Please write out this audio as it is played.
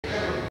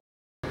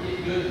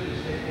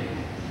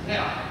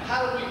Now,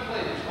 how do we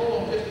play this?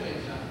 Hold on just a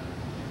minute, son.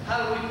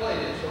 How do we play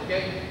this,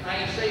 okay?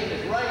 I ain't saying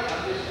it's right,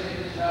 I'm just saying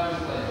this is how we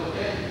play it,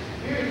 okay?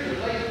 Here's the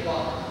base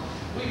block.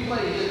 We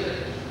play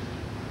this.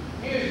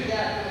 Here's the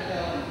guy coming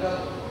down the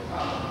double,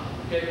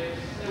 okay?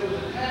 There was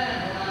a time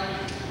when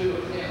I used to do a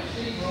C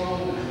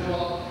roll and do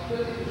all, but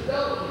it was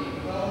double team,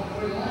 but on the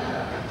three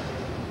line.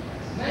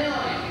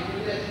 Now, if you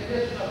do that, you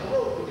miss up the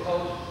rope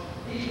because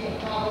he's going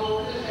to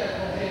combo over this guy's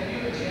going to have you,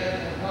 and the guy's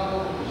going to combo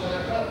over the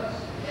center cover.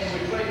 And we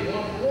traded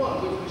 1 for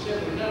 1, which we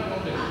said we're never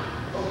going to do.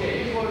 Okay,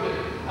 here's what we do.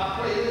 I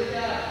play this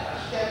guy,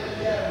 I stab this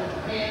guy with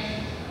the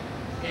pants,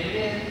 and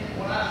then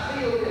when I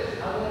feel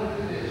this, I want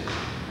to do this.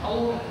 I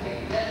want to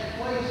take that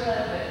play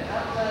side, that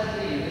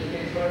outside knee, this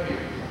gets right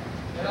here.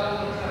 And I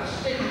want to try to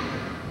stick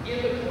it in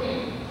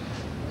between.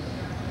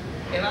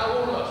 And I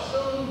want to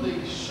assume the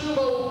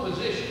sumo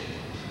position.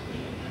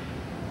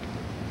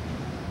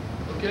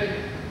 Okay?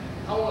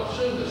 I want to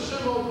assume the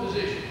sumo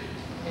position.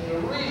 And the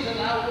reason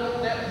I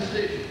want that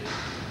position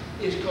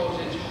is because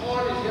it's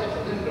hard as hell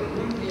for them to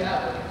root me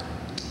out of it.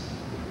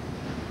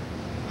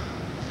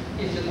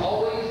 Is it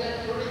always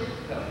that pretty?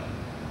 No.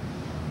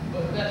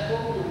 But that's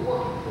what we're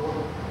working for.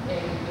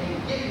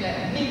 And getting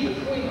that knee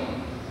between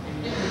them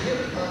and getting the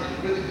hip turn is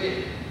really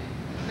big.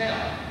 Now,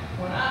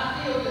 when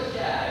I feel this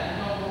guy, you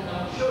know, I'm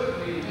going to show it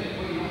to you in a minute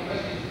where you don't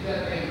make this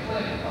goddamn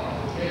clinic off,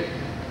 okay?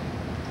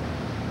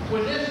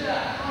 When this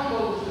guy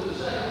combos to the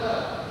second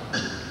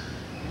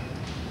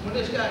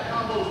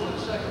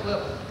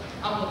level,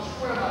 I'm going to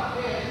square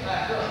my pants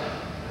back up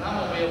and I'm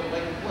going to be able to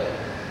make a play.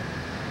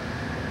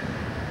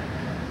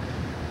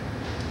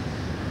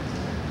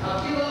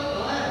 I'll give up the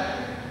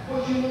linebacker. What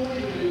you want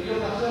me to do? Give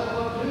myself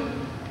up to?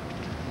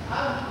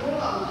 One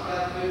of us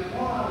got to do,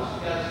 one of us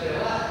got to stay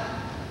alive.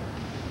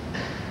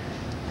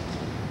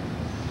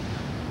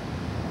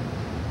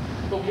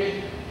 Okay?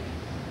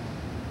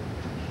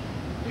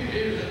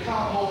 Here's a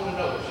combo in the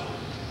nose.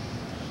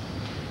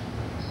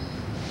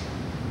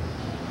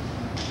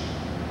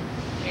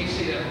 Can't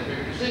see that one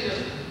here. You see this?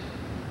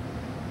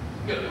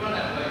 You got to run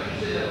that way. You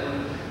see that one?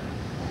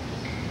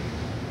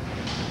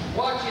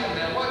 Watch him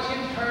now. Watch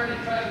him turn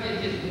and try to get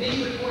his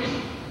knee between.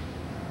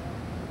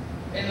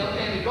 And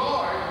the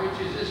guard, which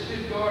is this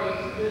good guard in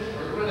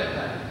Pittsburgh, run that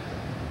thing.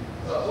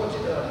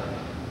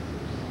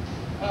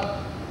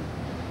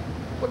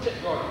 What's that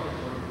guard in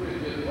Pittsburgh? Really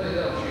good. Play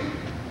that on you.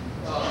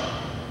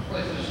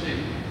 Play for the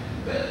Steve.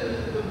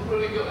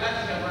 Really good.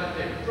 That's him right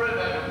there. Throw it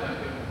back up.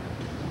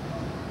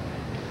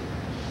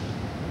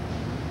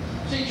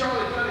 See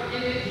Charlie trying to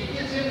get in. He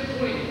gets in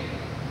between.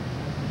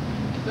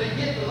 They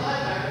get the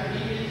linebacker and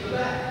he gets the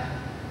back.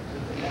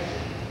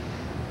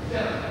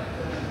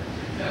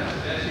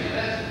 That's it.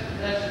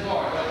 That's the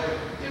guard right there.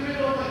 Get rid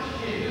of what you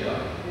can't do.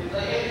 If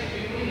they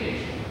execute me,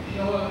 you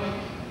know what I mean?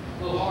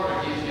 A little harder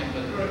against him,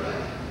 but throw it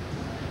back.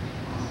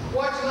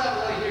 Watch that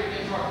lay here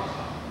against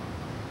Arkansas.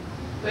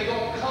 They're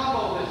going to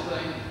combo this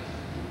thing.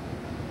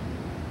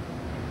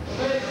 But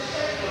they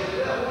respectfully,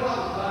 they'll one of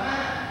them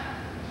behind.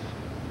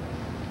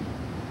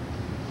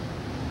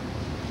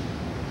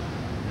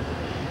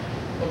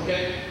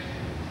 Okay?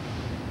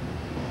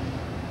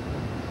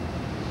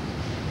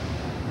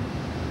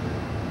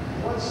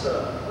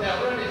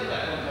 Now run this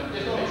back.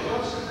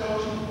 What's the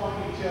coaching point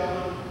you tell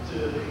them to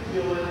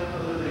fill in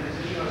other things?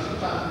 You know,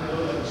 sometimes they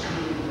look like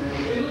smooth.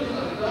 It looks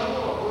like a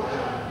double or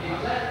quarter.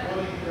 Exactly. What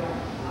do you feel?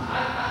 I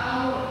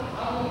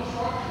want to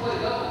start to play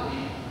double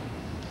team.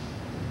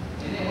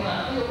 And then when I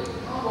feel the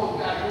combo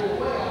guy go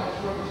away, I want to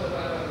throw myself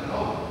back up and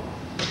over.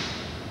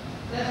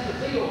 That's the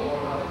field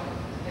part of it.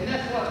 And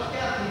that's what the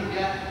scout team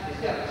got. It's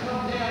got to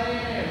come down in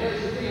there and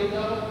raise the field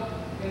double.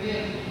 And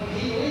then when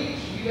he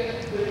leaps, you got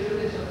to,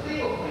 it's a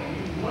field thing.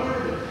 You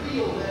learn to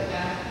feel that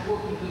guy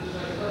working to the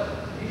same level.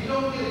 If you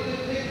don't get a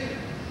good picture,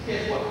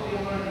 guess what? You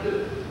don't learn to do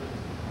it.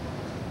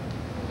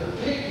 The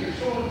picture is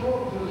so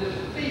important because it's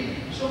a field.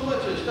 So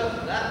much of the stuff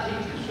that I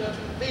teach is such a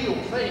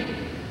field thing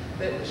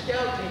that the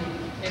scout team,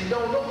 and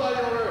nobody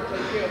on earth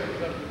take care of it is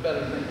going to be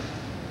better than me.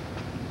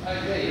 I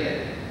can tell you that.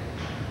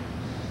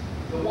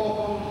 The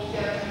walk-on, the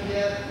scout team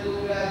guys, the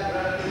little guys that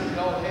I do,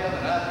 don't have,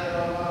 and I did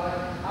all my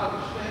life. I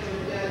respect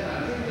those guys and I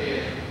treat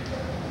them.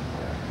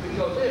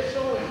 Because they're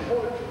so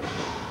important to us,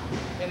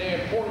 and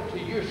they're important to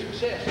your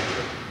success.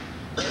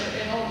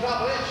 And on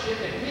top of that shit,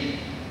 they teach.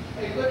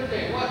 Hey, look at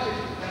that, watch this,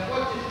 now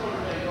watch this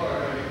Notre Dame guard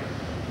right here.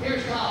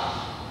 Here's Thomas.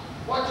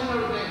 Watch the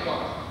Notre Dame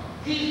guard.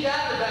 He's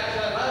got the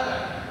backside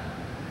linebacker.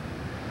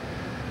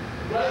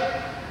 Right?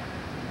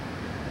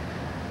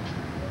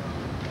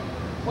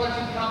 Watch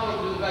him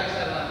combo to the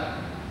backside linebacker.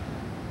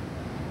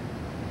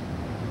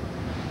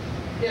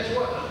 Guess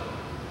what?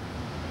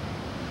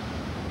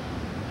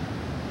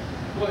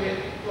 Go ahead,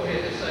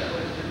 let's say,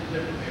 let's do a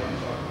different view, I'm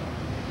sorry.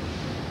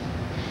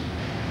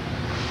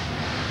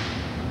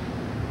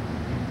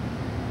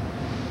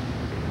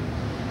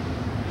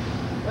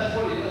 That's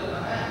what he does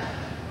behind.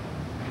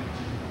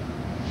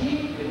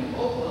 Keep them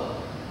both up.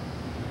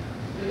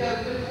 They got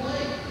a good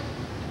play.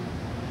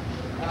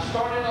 I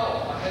started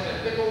off, I had that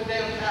big old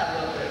damn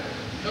title up there.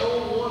 No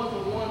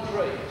one-for-one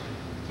trades.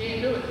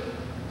 Can't do it.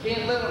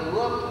 Can't let them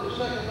rub to the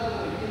second level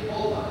and get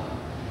both of them.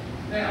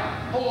 Now,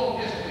 hold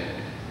on just a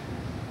minute.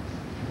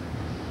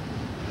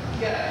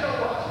 Yeah, don't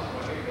watch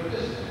this right here, but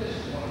this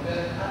is one that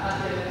I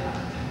did.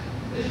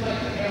 This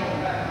makes the hair on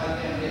the back of my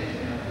damn head,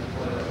 you know,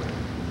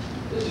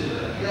 this is a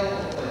yellow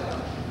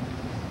playoff.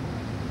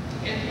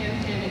 And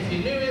if you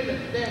knew him, the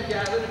damn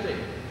guy, let me tell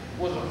you,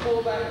 was a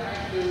fullback in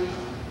high school,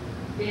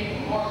 came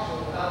from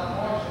Marshall, out of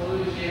Marshall,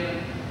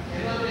 Louisiana, and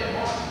look at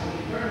Marshall, when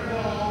you turn the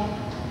film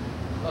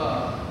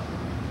on,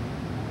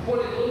 what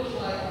it looks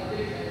like on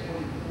defense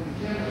when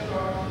the camera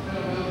starts to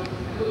film,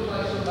 it looks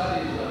like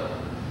somebody's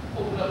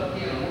opened up a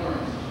can of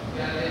worms.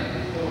 Goddamn,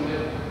 it's going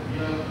middle, you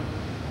know.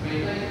 I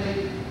mean,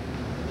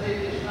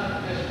 it's not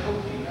the best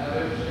coaching I've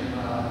ever seen in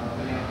my life, to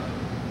be honest.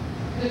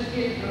 This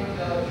kid comes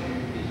out of you,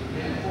 he's a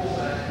damn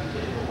fullback, he's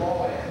just a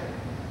raw athlete.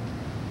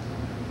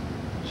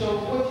 So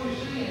what you're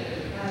seeing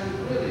is a guy who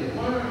really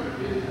learned to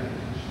do things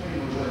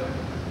extremely well.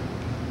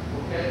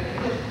 Okay? And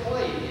this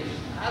play is,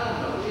 I don't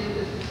know,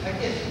 I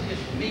guess it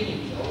just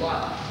means a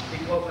lot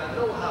because I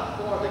know how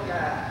far the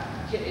guy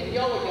can, and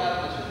y'all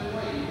got the same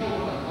way, you know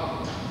what I'm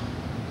talking about.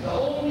 The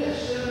Ole Miss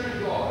center and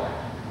guard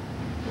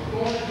are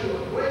going to do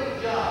a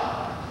great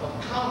job of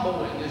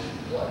comboing this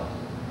play.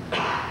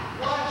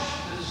 Watch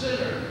the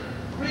center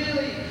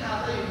really,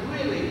 how they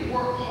really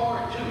work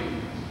hard to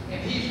him, and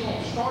he's going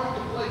to start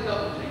to play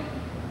double team.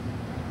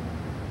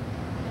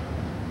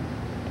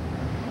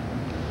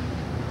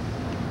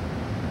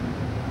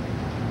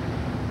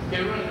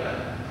 Okay, run it back.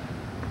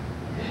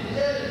 Is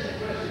that as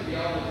impressive,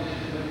 y'all, as it is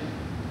to me?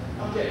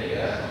 I'm telling you,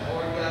 that's a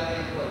hard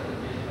goddamn play to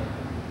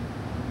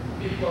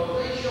get. Because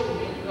they show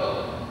him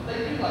double. They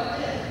do like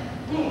that.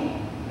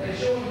 Boom. They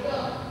show him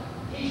double.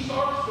 He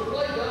starts to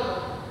play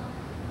double.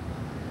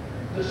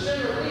 The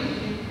center leaves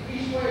him. He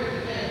squares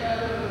his hand right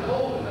up in the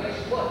hole and makes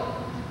a play.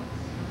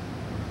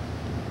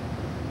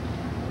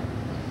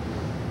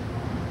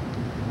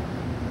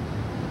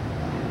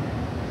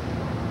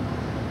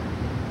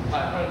 All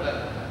right, run it back.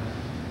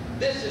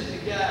 This is the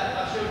guy,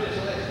 I showed this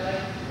last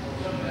night, or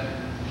something last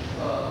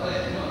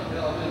month.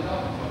 I've been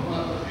talking for a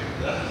month up here.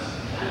 But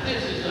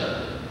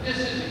this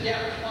is a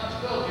gap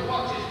responsibility.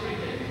 Watch this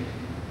pre-tape.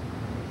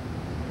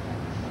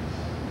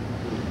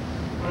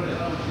 Run it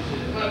on, she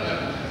said, run it.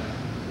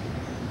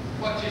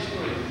 Watch this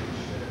three.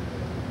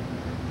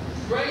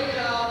 Great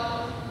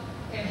job.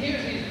 And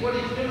here's what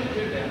he's doing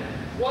to them.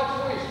 Watch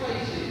where his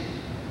face is.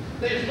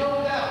 There's no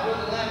doubt where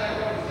the linebacker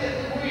going to fit.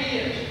 Look where he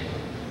is.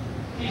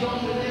 He's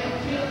on the damn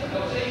tip. No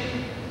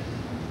see?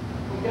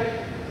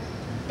 Okay?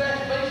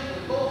 That's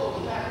basically both of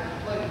those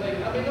tackles play the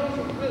baby. I mean, those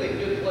are really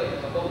good plays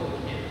by both of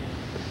those kids.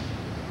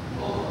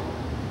 Both of them.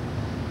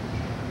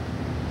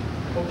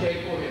 Okay,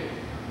 go ahead.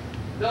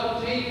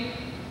 Double team.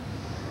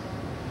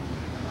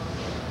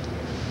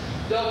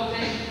 Double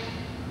team.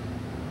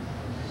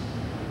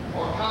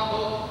 Or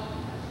combo.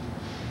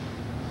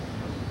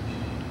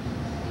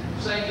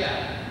 Same guy.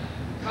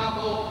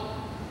 Combo.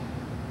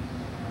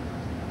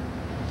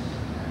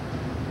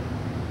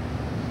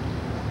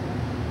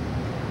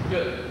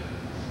 Good.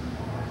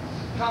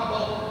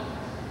 Combo.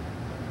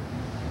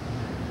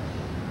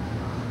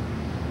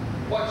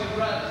 Watch him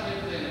try to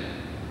skip in it.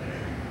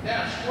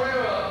 Now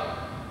square up,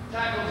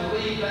 tackle the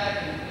lead back,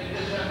 and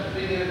just have to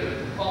be there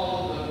to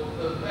follow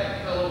the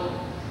back fellow.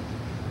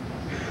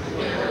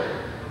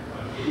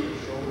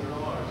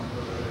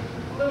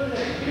 Look at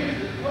that. Here's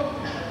the coach.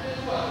 This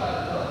is what I try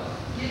to tell.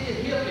 Get your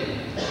hip in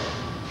it.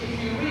 If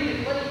you read it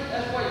late,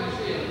 that's why you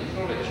see him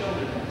throw that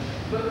shoulder down.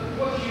 But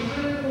what you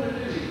really want to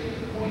do is get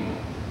the point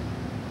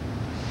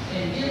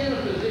and get in a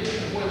position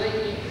where they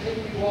can take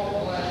you off the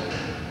line.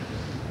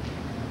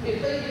 If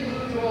they can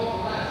move you off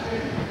the line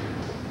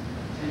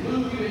and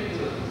move you into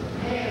the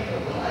hands of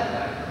the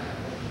linebacker,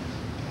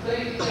 they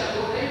got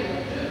what they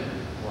want to do.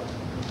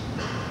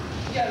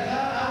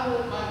 Yeah, I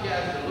want my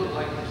guys to look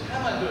like this. How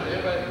am I doing?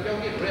 Everybody,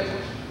 y'all get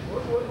breathless?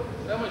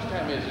 How much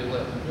time is it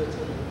left?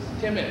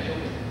 10 minutes.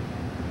 Okay.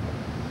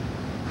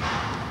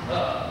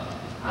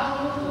 I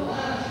want the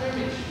line of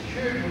scrimmage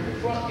secured with the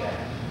front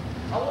guys.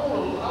 I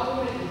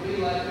want it to be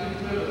like we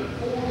put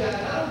four guys. I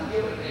don't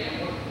give a damn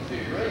what the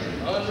configuration,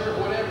 under,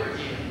 whatever it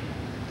is.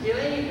 It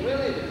ain't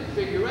really the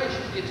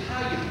configuration, it's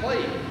how you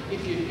play. If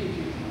your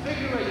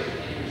configuration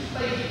and your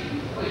spacing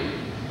you play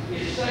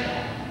is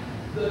sound,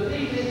 the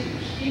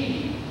defensive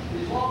scheme,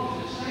 as long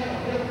as it's sound,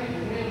 help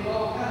people win with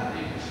all kinds of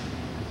defense.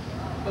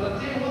 But I'll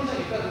tell you one thing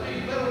you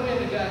better win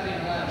the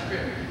goddamn line of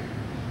scrimmage.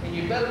 And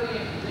you better be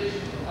in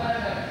position for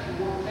linebackers to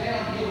work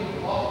downhill with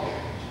the ball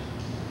carriers.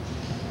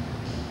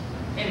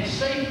 And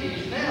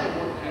safeties now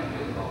work downhill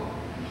with the ball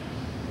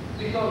carriers.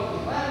 Because the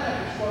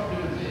linebackers start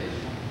doing this,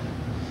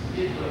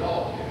 get the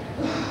ball carrier.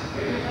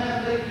 Every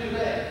time they do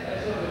that,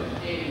 that's what it's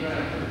gaining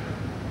ground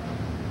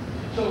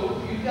to. So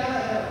you've got to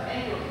have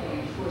anchor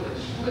points where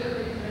it's split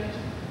defense,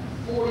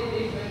 40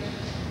 defense,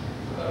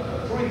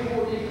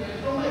 3-4 defense,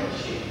 don't make a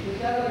shit. There's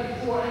got to be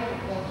 4 anchor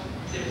points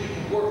that we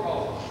can work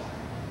off of.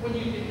 When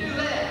you can do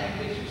that, you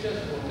can be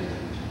successful in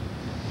defense.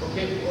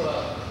 Okay,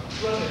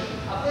 run this.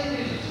 I think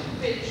these are some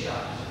fit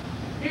shots.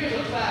 Here's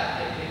a 5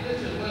 technique.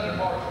 This is Leonard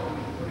Marshall,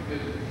 who's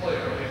pretty good.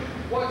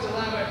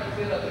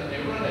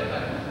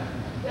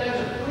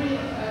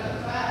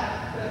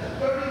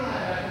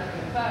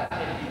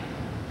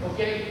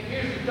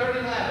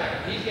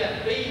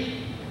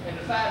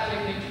 5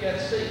 techniques you got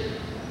to see.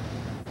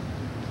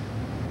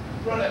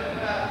 Run that one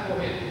out, go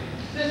ahead.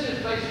 This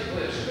is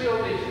basically a spill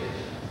defense.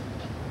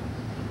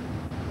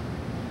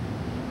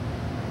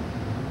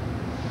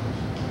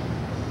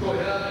 Go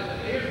ahead,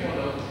 here's one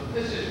of them.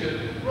 This is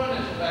good.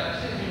 Run this back,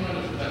 see if you run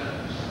this back.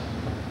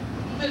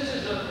 This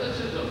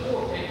is a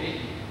 4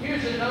 technique.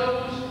 Here's the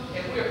nose,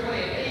 and we're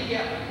playing A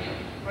gap with him.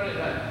 Run it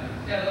back.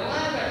 Now the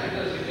linebacker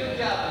does a good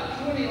job,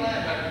 the 20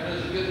 linebacker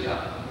does a good job.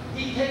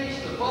 He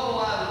takes the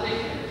ball out of the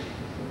defense.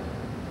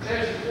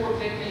 There's the 4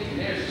 technique, and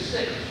there's the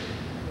 6.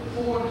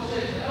 The 4 and the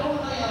 6. The only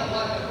thing I don't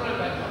like, run it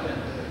back on that.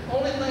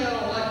 Only thing I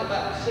don't like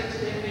about the 6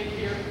 technique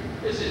here,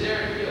 this is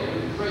Eric Hill,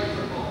 who's a great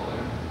football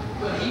player.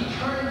 But he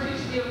turns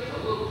his hips a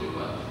little too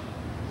much.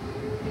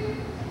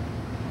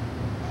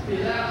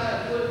 His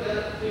outside foot got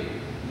up the field.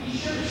 He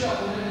should have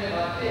shuffled in there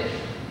like this.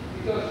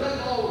 Because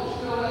that ball was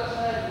still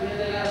outside, we had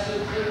that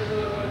outside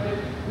foot right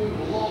there, we would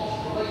have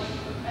lost relation.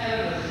 The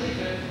pattern of the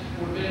defense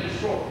would have been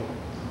destroyed.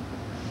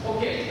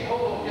 Okay,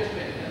 hold on just a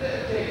minute. Now,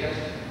 okay, guys,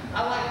 I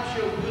like to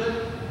show good,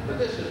 but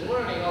this is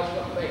learning off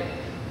something bad.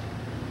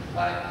 All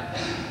right,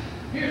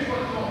 here's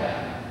what's going to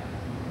happen.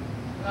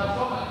 Now,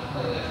 somebody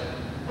play this.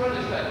 Run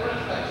this back.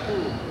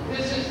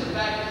 This is the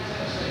back of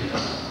Tennessee.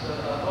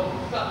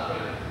 Stop right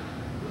there.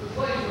 The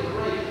plays with the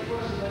Raiders.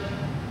 What's the name?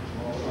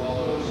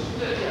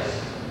 Yes.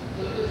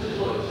 This is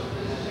Lewis.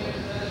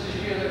 This is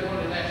here they're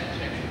running national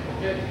championship.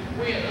 Okay?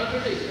 We in under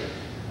defense.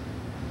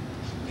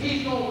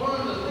 He's going to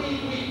run the lead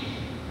weak.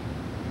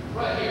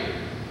 Right here.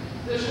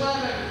 This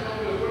linebacker's going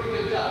to do a pretty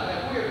good job.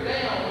 Now we're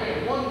down. We're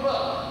in 1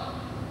 buck.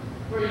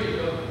 Where you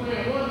go? We're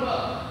in 1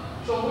 buck.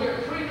 So we're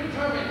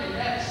predetermined in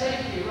that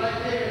safety right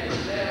there is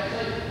down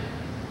safety.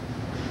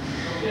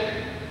 Okay?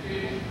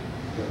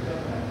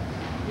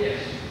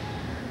 Yes.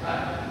 All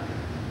right.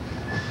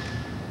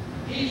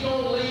 He's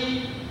going to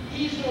lead.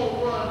 He's going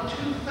to run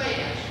too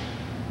fast.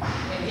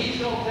 And he's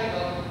going to take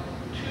a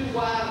too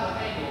wide of an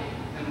angle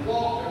and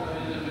Walker,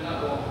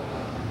 not Walker,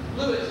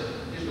 Lewis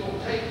is going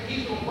to take,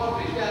 he's going to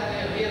bump his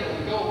goddamn head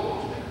on the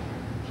goalpost there.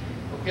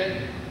 Okay?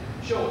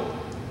 Show it.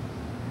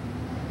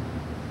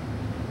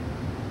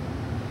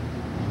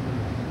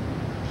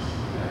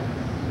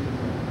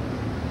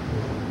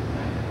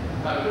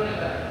 All right, run it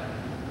back.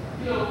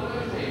 You know,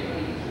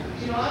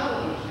 I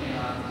don't understand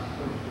offense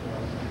coaches.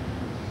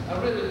 I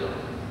really don't.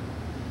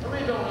 I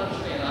really don't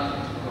understand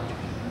offense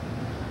coaches.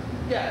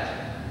 Guys,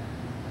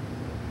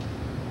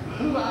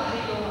 who I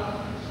hate on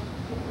offense?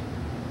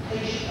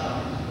 Patient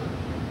offense coaches.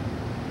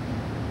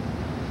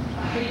 I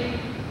hate them.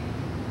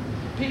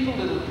 People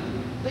that,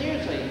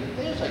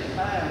 there's a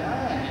fine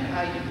line in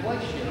how you play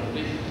shit on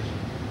defense.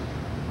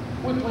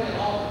 We're playing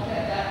all the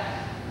 10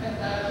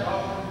 guys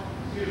off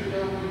years ago.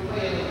 We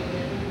played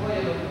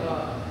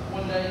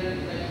one day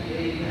in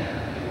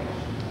 1989.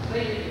 I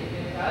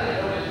didn't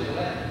know this was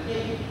that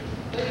game.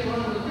 They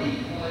run the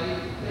league play.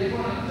 They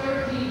run it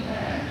 13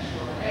 times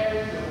for an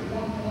average of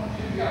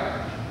 1.2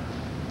 yards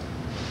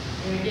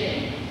in a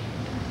game.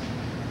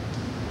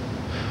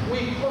 We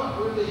punt.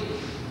 We lead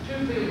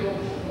 2 field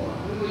goals for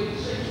 1. We lead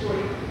 6-3.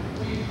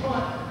 We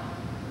punt.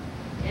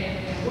 And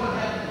what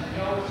happens?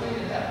 You always say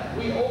that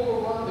we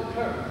overrun the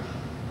coverage.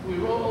 We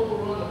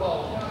overrun the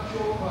ball. It's not a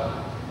short punt.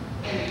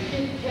 And the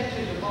kid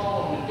catches the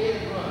ball on the dead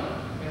run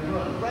and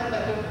runs right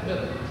back up the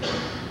middle.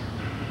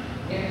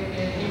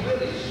 And he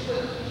really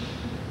splits us.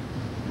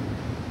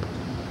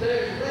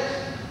 There's less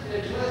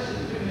than 2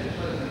 minutes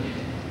left in the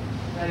game.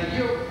 Now the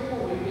year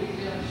before we beat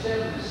them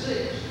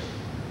 7-6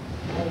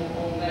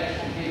 on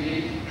national TV.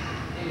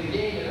 In the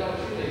game at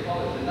LSU they call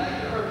it the night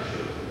of earth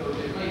shook because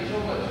they made so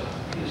much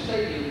in the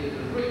stadium that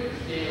the Richter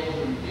scales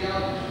and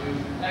geometry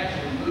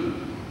actually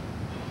moved.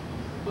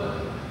 But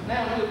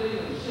now we're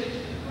leading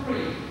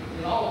 6-3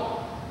 in all.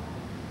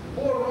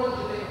 The boy runs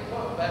the damn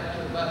punt back to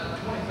about the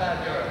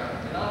 25-yard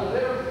line. And I will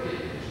never forget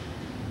this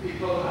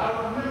because I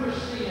remember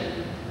seeing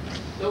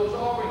those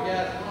Auburn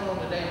guys run on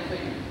the damn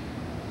field.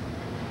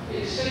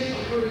 It's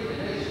 6-3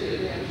 and they see a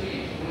damn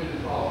chance to win the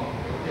ball game.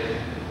 Okay?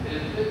 And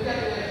they've got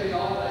to actually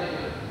all day,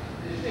 but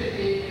it's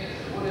 58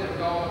 minutes or whatever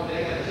gone,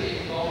 they got to take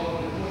the ball on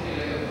the 20,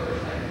 they got the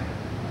first down.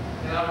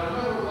 And I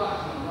remember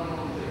watching them run on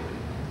the field.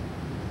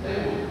 They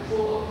were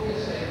full of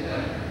piss and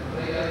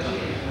they got a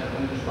chance to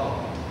win this ball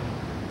game.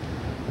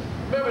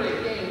 Remember they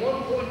gained 1.2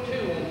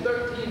 on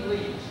 13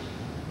 leads.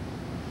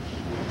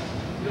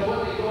 You know what?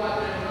 They go out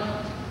there and run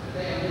the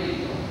damn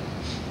leads on.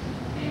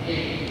 And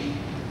gain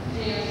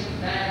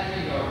 10, 9,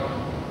 10-yard run.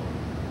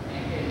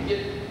 And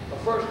get a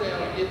first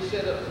down and get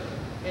set up.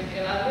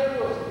 And I never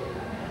was, I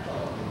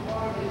thought,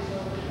 why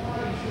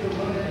you should have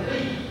run that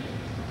lead?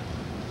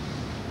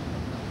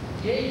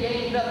 You ain't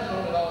gained nothing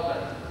on it all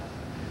day.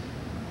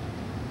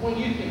 When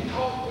you can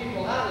talk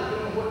people out of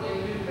doing what they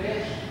do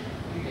best,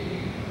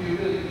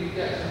 you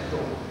got some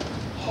control.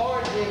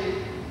 Hard-headed,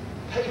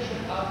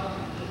 patient,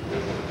 offensive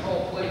people that call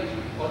plays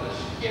are the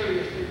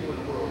scariest people in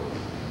the world.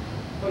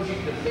 Because you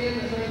defend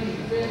the thing,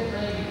 and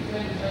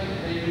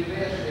they do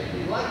best, and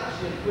you like to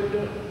see them quit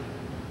doing it.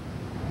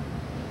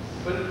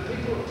 But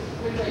people,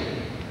 we take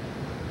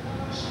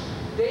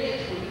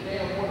dance with the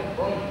damn one that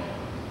brings you.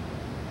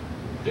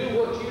 Do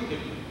what you do.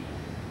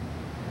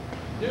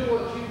 Do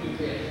what you do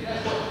best. And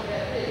that's what the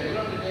Cats did. They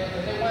run the damn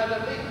and they wound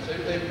up beating us.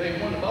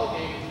 They won the ball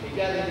game. They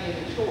got it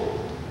in and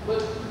scored.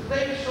 But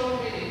there's so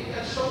many,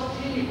 that's so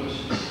tenuous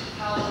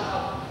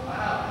how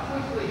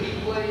quickly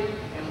he played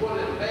and what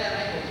a bad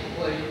angle he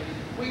played.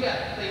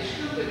 They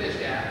scooped at this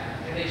guy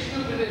and they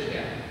scooped at this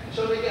guy.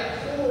 So they got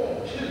 4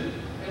 on 2.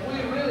 And we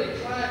really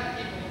tried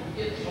to keep them from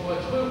getting so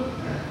much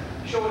movement.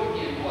 Show it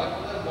again.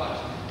 Watch. Let them watch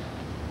it.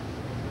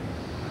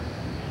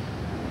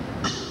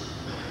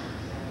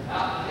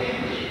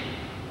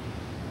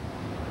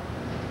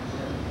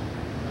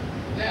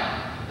 Now,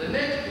 the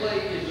next play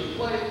is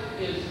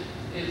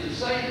the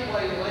same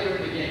play later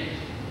in the game.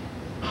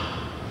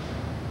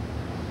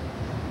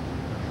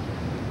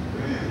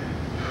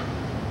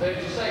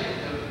 There's the same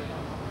play.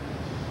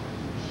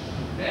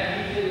 Now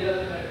he hit it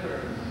up in that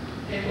curve.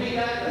 And we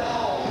got the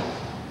ball.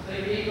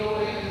 He go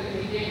in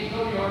and he gained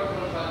no yards,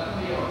 run about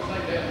 20 yards.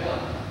 Same damn play.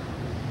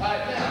 All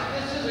right, now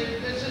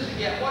this is a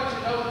gap. Watch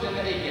your nose in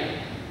the A gap.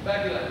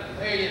 Back it up.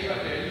 There he is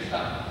right there. You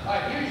stop. All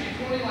right, here's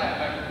your 20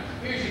 linebacker.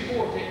 Here's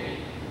your 4 technique.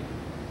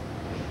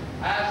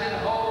 Eyes in the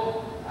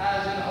hole,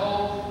 eyes in the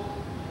hole,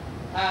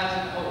 eyes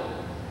in the hole.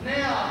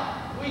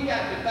 Now, we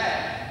got the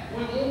back.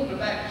 We want the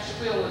back to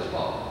spill this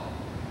ball.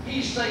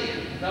 He's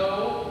saying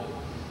no,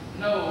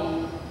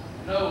 no,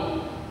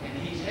 no, and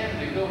he's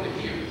having to go to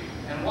here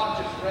and watch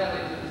us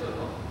rally to the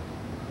football.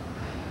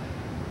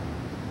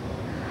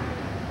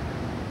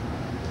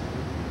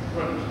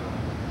 Run this.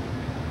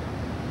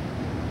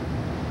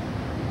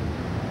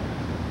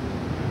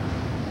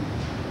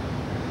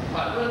 All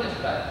right, run this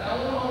back.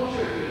 I want to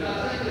show you, and I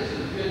think this is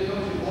a good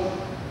coaching point.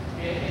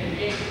 And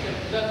if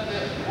nothing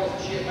else to work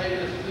shit, maybe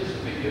this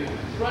will be good.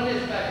 Run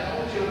this back, and I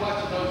want you to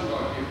watch the nose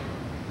guard here.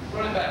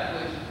 Run it back,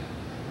 please.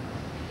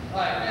 All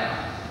right, now,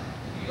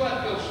 you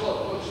got to go slow,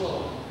 go slow.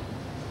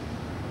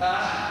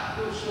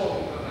 Go slow,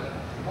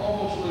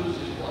 almost lose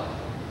this play.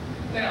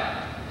 Now,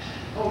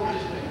 hold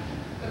this minute.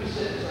 Let me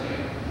set this thing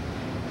up.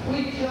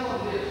 We tell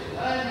them this,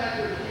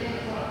 linebacker is in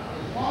front.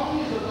 As long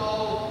as the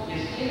ball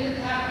is in the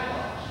tackle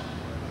box,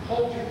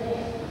 hold your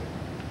point.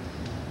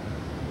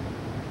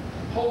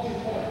 Hold your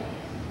point.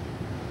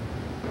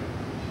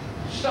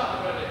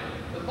 Stop right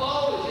there. The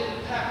ball is in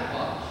the tackle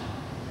box.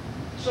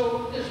 So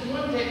this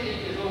one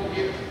technique is over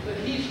here, but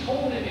he's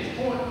holding his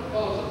point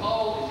because the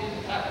ball is in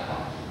the tackle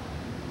box.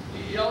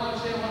 Y'all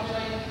understand what I'm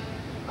saying?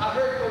 I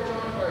heard Coach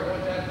Arnsberg one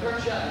time,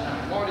 first shot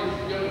time, Marty's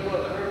younger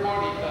brother. I heard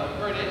Marty,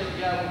 Burnett,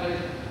 the guy one day,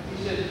 he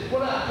said,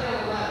 what did I tell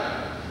the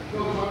linebacker?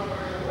 Coach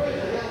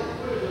Arnsberg said,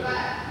 where's the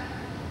back?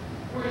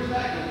 Where's the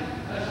back?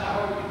 That's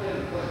how hard we tell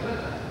him to play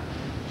touchdown.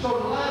 So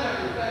the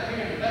linebacker back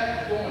here in the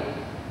back is going,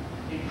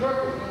 and Kirk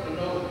was going to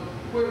know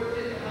where to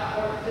fit,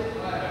 how hard to fit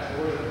the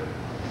linebacker, whatever.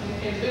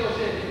 And Bill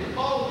said, if the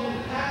ball is in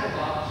the tackle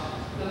box,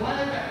 the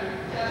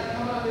linebacker has to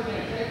come up in there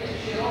and take that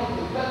shit off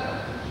the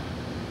cutback.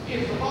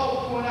 If the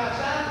ball is going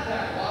outside the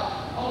tackle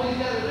box, all he's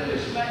got to do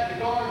is smack the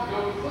guard and go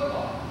to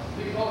football,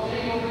 because he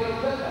ain't going to be able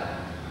to cut that.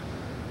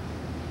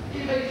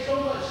 It made so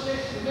much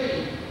sense to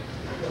me,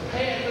 the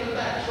pass to the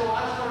back, so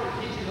I started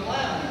teaching the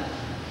linemen.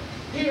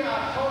 Here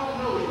I taught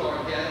the nose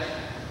guard, guys,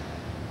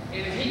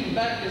 and if he can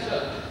back this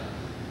up,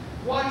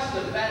 watch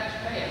the back's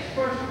pass.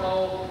 First of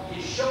all,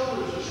 his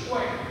shoulders are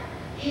square.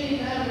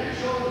 Anytime their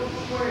shoulders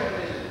are square,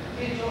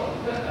 it's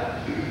on the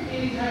cutback.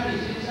 Anytime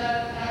he's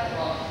inside the tackle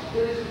box,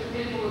 there's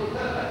into the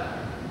cutback.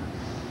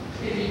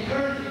 If he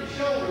turns his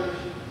shoulders,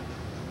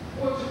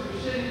 what's the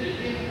percentage of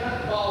him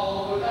cut the ball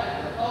all the way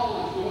back? The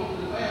ball is going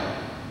to the ground.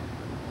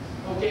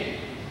 Okay,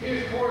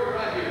 here's Corey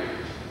right here.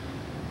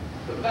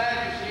 The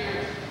back is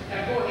here.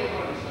 Now go ahead and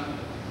run this, son.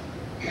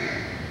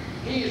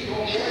 He is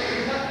going away from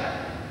the cutback.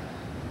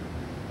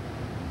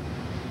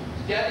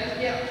 He's got his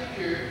gap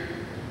secured.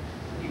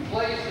 He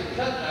plays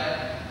the cutback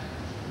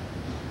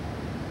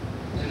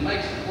and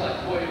makes the play.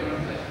 Go ahead and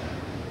run fast.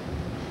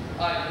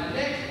 All right, the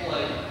next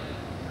play,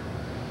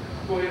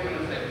 go ahead and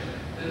run fast.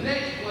 The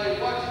next play,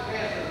 watch the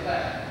pass to the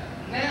back.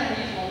 Now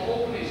he's going to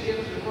open his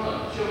hips and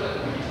run. Show that to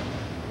me.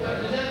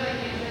 Does that make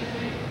any sense to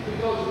you?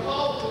 Because the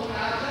ball's going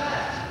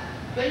outside.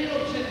 They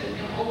don't sit in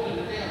him holding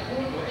the damn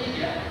point or he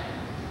got it.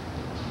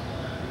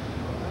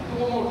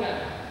 One more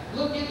time.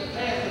 Look at the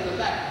pass to the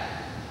back.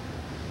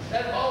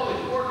 That ball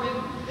is working,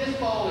 this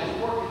ball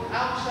is working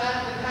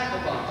outside the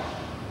tackle box.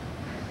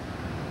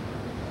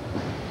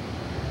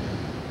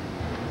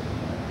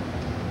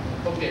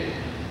 Okay,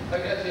 I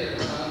think that's it.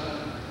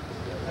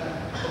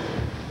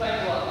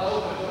 Thanks a lot. I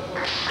hope it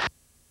works.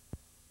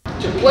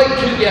 To play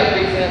two-gap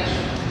defense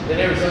and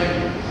everything,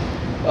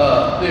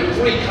 there are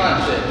 3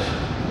 concepts.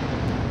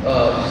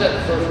 Is that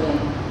the first one?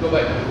 Go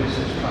back to the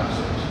research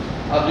concepts.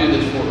 I'll do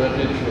this real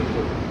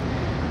quick.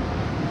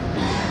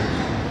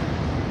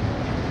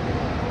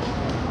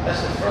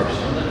 That's the first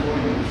one, then where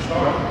you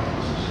start.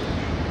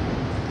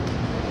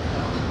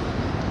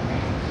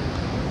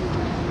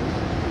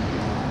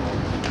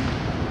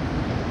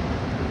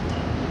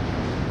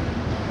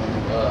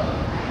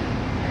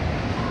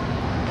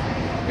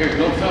 Here,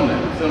 don't film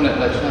that. Film that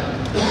last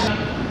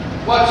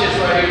night. Watch this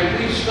right here.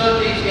 We stuck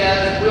these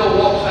guys. Will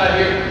walks out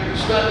here.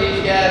 stunt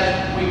these guys,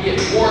 we get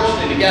worse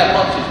than the guy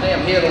bumps his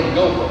damn head on the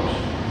goalpost.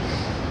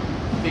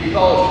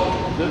 Because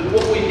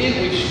what we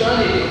did, we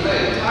stunted it,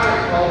 that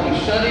entire call, we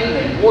stunted and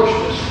they forced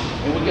us,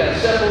 and we got a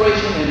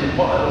separation and the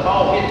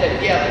ball hit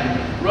that gap and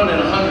running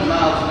 100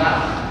 miles an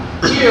hour.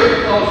 Here,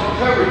 because of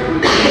coverage, we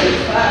put this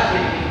 5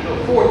 technique to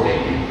a 4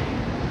 technique,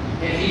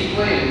 and he's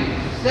playing.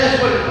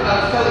 That's what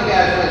I was telling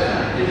guys last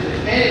night, is the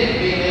advantage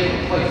of being able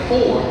to play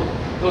 4,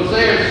 because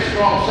there's a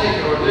strong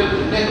safety, or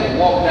the nickel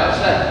walked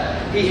outside.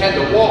 He had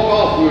to walk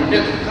off, we were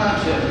nickel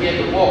concept, he had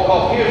to walk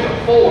off. Here's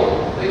a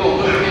 4, they're going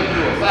to move him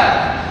to a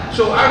 5.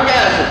 So our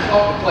guys are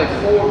taught to play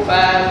 4, 5,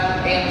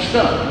 and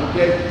stunt,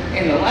 okay?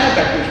 And the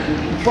linebackers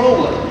can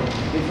control it.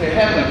 If they're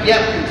having a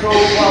gap control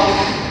problem,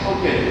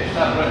 okay,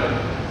 stop right there.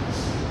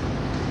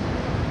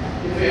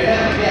 If they're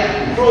having a gap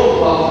control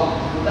problem,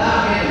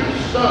 without having to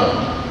stunt,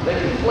 they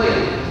can play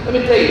it. Let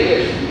me tell you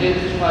this, and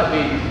this might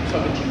be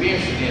something you'd be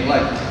interested in.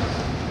 Like,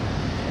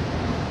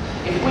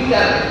 if we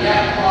got a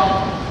gap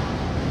problem,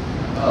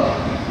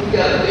 we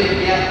got a big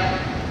gap,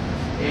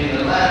 and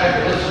the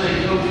linebacker, let's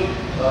say, coach,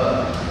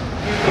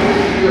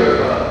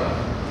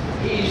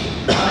 he's,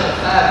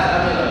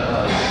 I'm in a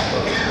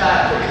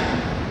 5 person,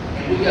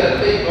 and we got a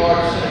big guard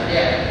center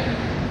gap,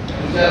 and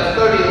we got a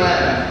 30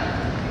 linebacker.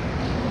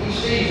 He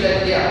sees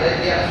that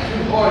gap's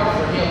too hard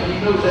for him, he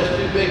knows that's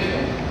too big for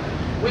him.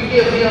 We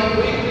give him,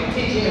 we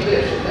teach him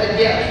this, if that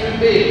gap's too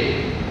big,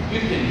 you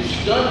can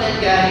stun that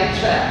guy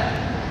inside.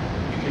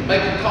 You can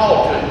make a call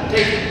to him,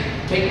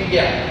 take the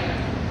gap.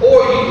 Or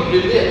you can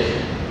do this,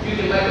 you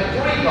can make a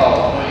 3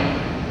 call for him,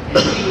 and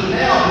he would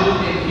now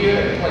move in here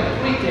and play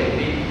 3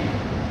 technique,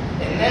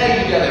 and now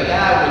you got a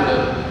guy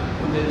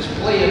that's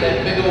playing that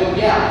big old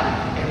gap,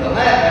 and the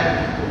linebacker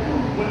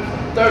went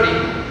from 30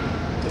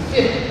 to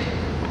 50.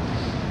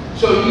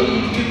 So you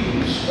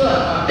can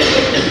stun,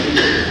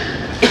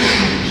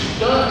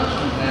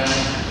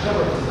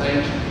 cover the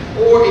things,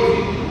 or if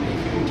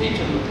you teach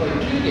them to play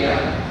 2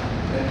 gap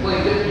and play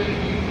that, you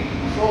can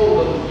control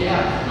those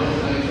gaps, those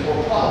things,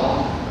 or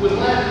follow with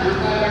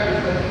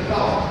linebackers making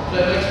calls. Does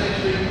that make sense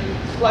to you?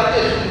 Like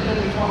this, and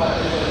we talk about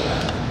this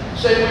last time.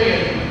 Say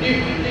we're in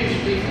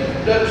reduced defense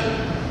reduction,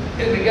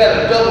 and we got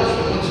a double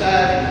from one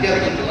side, and we got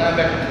to get the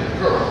linebacker to the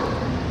curl.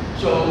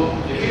 So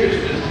here's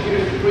the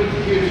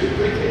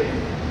free kick.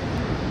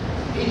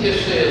 He just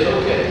says,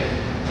 okay,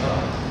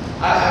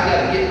 I got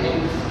to get a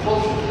little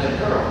closer to that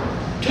curl.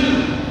 2,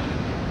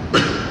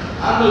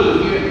 I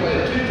move here and play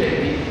a 2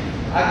 technique.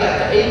 I got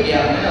the 8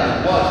 gap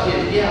now, watch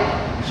his gap.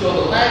 So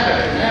the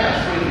linebacker now is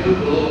free to move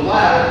a little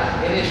wider,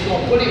 and it's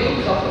going to put him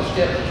a couple of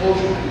steps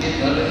closer to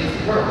getting underneath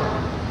the curl.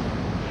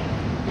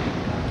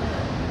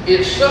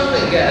 It's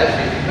something, guys,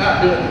 if you're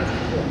not doing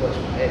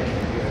it,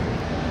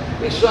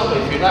 it's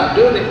something, if you're not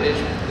doing it,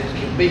 that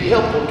can be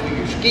helpful to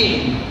your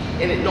scheme,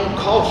 and it don't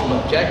cost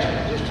much,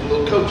 actually, just a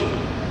little coaching.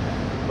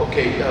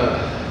 Okay,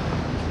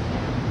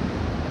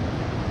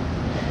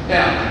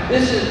 now,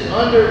 this is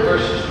under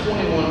versus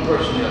 21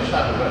 personnel.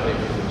 Stop it right there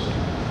for this.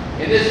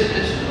 And this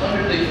is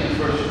under defense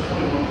versus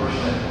 21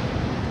 personnel.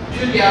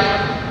 2 gap.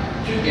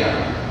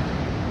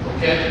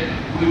 Okay?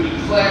 We've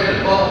declared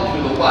the bubble to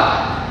the Y.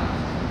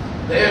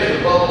 There's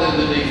the bubble in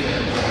the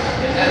defense.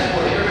 And that's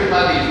where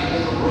everybody is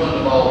going to run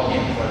the ball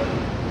against right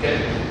there. Okay?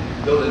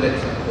 Go to the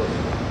next one, please.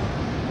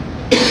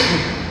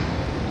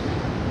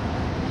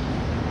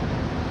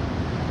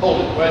 Hold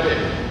it right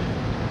there.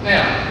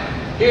 Now,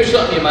 here's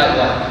something you might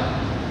like.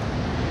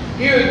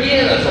 Here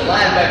again is a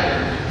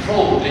linebacker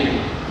control deal.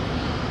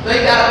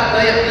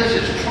 This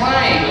is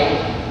triangle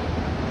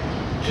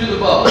to the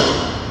bubble.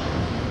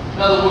 In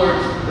other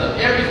words,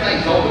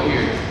 everything's over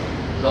here.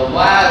 The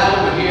Y's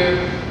over here,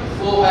 the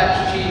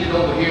fullback's cheated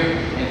over here,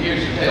 and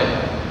here's the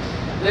tailback.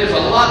 There's a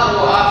lot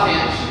more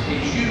offense,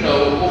 as you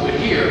know, over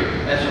here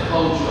as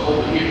opposed to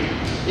over here.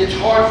 It's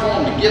hard for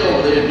them to get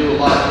over there and do a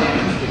lot of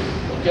damage to it,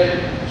 okay?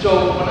 So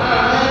when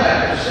our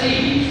linebacker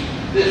sees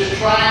this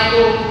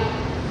triangle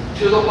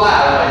to the Y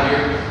right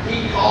here,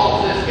 he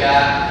calls this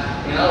guy,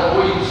 and I don't know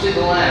where you can see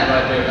the line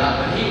right there or not,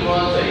 but he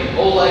runs a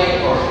ole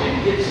or it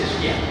hits his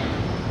gap.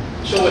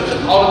 So it's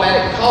an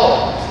automatic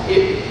call.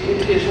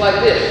 It's like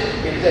this.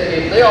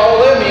 If they're all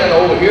their men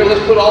over here,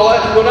 let's put all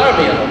that and put our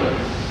men over there.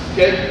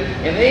 Okay?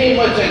 And there ain't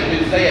much they can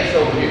do fast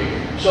over here.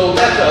 So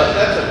that's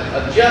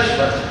an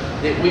adjustment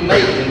that we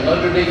make in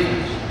under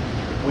defense.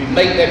 We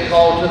make that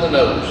call to the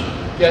nose.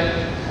 Okay?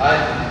 All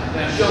right?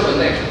 Now show the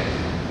next one.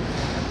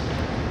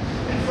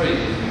 And freeze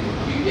it.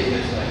 You get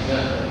this thing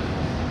done.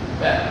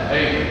 Back.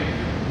 There you go.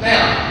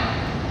 Now,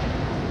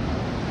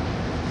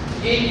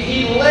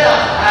 he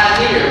left right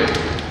here,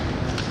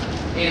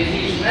 and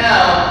he's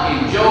now in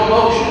Joe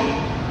motion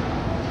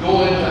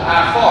going to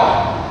I far.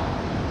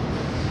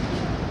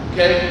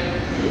 Okay?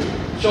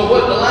 So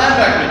what the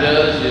linebacker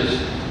does is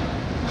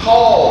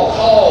call.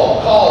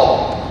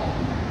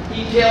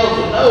 He tells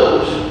the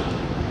nose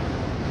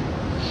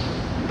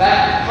back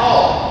to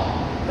call.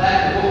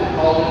 Back to what we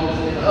call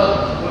in the other,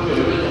 what the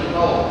original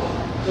call.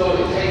 So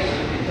it takes a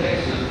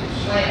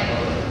slant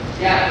or a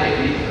gap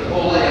technique, the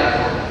whole layout,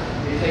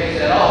 it takes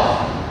that off.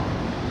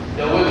 You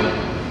know, with me?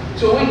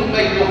 So we can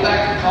make go back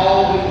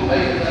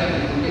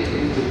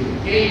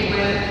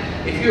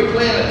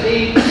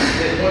me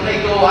that when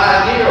they go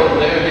idea over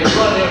there, they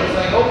run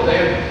everything over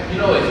there, you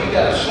know, if you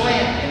got a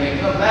slant and they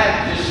come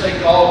back, just say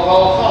call,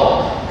 call,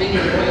 call. Then you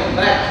bring them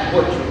back to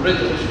what you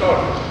originally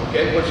started.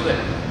 Okay, what's that?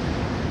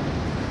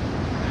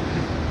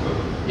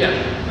 Yeah.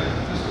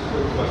 Just a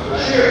quick question.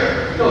 Sure.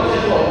 No,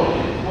 that's what I want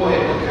you to do. Go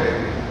ahead. Okay.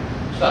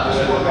 Stop.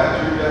 Just going back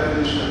to your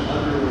definition of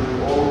under, when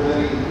you're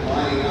already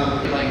lining up.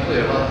 Everything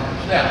clear, huh?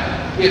 Now,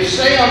 if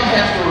Sam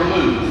has to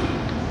remove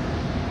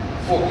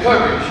for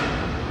coverage,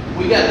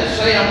 we got the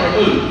Sam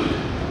removed.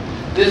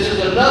 This is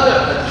another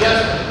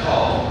adjustment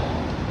call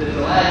that the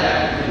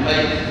linebacker can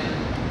make.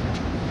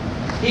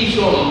 He's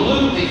going to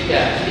loop these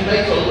guys. He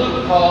makes a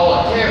loop call, a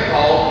tear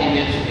call, and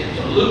it's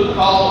a loop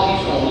call.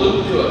 He's going to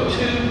loop to a 2.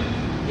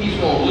 He's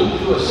going to loop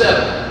to a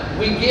 7.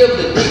 We give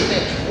the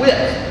defense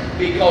width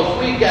because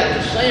we've got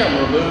the Sam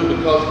removed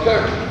because of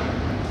coverage.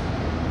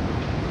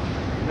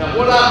 Now,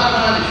 what I'm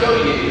trying to show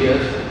you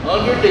is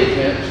under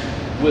defense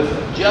with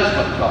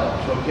adjustment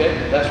calls, okay?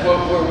 That's what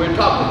we're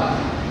talking about.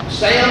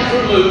 Sam's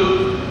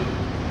removed.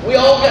 We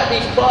all got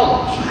these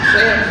problems.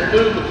 Sam's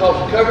removed because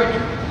of coverage.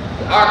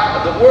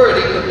 The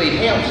wording could be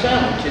ham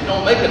sandwich. It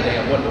don't make a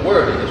damn what the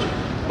word is.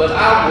 But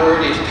our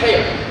word is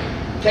tear.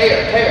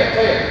 Tear, tear,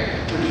 tear.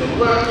 Which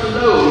alerts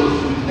knows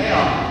who's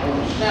now on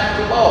the snap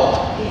of the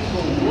ball, he's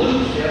going to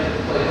lose him to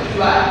play a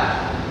slide.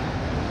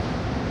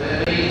 That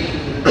means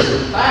the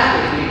back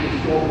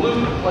is going to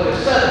lose to play a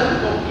 7.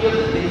 We're going to give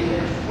the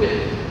defense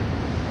width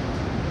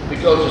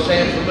because the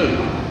Sam's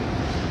removed.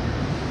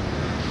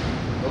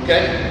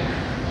 Okay?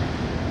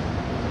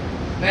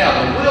 Now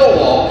the wheel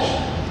walks,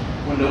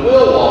 when the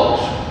wheel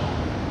walks,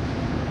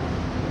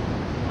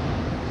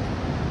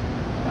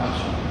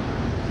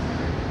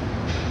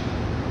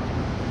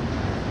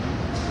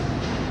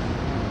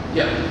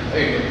 yeah,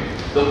 there you go.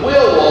 The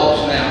wheel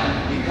walks now,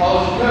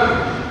 because of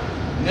coverage,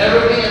 never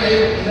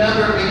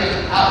being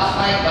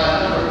outflanked by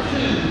number 2,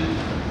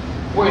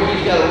 where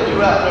he's got to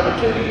reroute number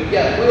 2, you've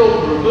got wheels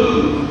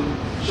removed,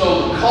 so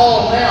the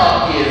call now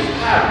is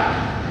pirate.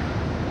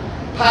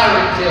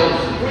 Pirate tells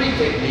the 3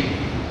 technique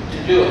to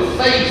do a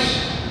face.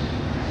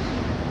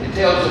 It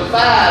tells the 5 to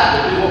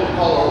do what we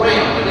call a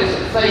ram, but it's a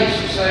face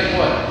the same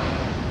way.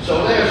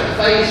 So there's a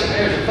face and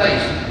there's a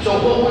face. So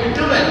what we're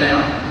doing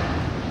now,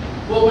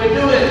 what we're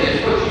doing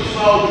is what you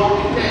saw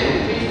Georgia Tech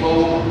with people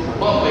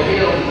bump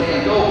ahead on the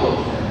damn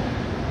goalpost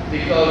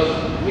because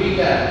we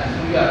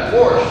got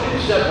forced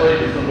and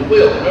separated from the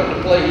wheel. Remember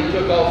the play he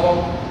took off on?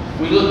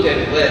 We looked at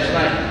it last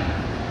night.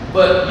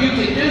 But you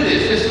can do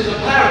this. This is a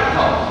pirate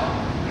call.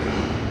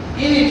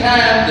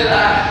 Anytime that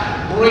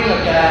I bring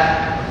a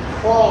guy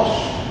across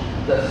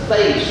the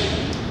face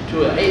to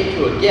a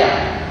gap,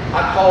 I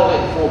call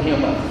it for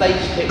him a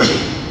face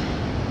technique.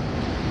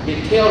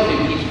 It tells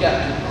him he's got to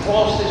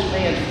cross this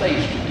man's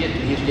face to get to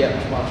his gap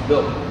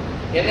responsibility.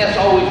 And that's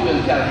always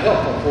been kind of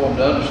helpful for him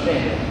to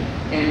understand it.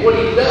 And what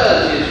he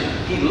does is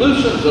he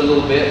loosens a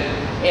little bit,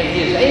 and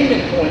his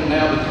aiming point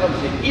now becomes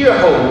the ear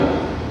hole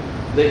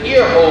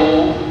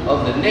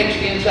of the next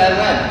inside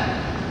line.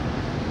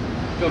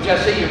 Coach, I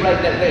see you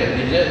write that there.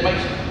 Does that make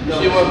sense? You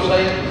see what I'm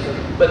saying?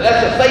 But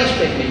that's a face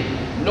technique.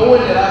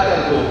 Knowing that I've got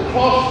to go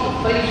across the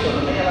face of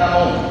the man I'm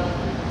on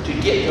to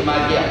get to my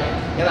gap.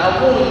 And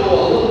I want to go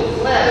a little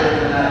flatter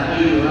than I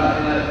do.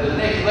 The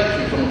next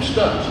lecture is on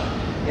stunts.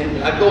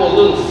 And I go a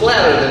little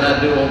flatter than I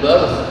do on the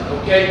other thing.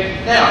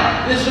 Okay?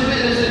 Now, this is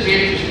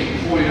interesting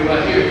for you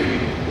right here for you.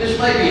 This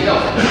may be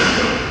helpful.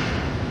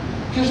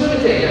 Because let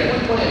me tell you, we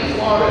played in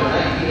Florida in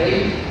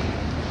 1980,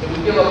 and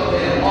we give up a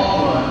long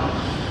run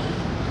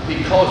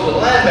because the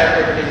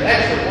linebacker is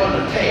actually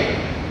wasn't a tear,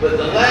 but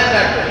the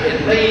linebacker had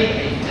made a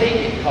take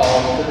it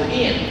call to the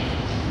end.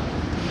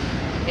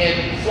 And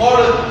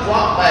Florida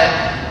dropped back.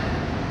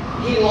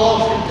 He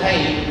lost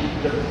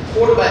containment. The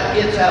quarterback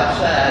gets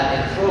outside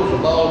and throws the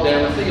ball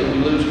down the field.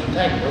 We lose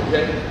containment,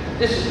 okay?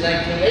 This is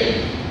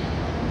 1980.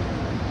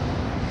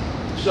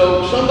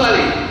 So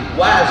somebody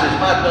wises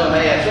my dumb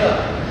ass up,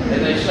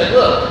 and they say,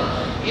 look,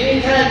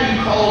 anytime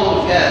you call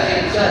those guys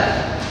inside,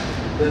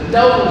 the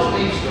nose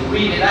needs to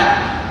read it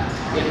out.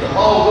 If the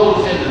ball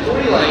goes into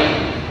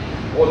 3-lane,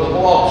 or the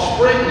ball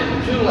sprinting into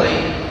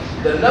 2-lane,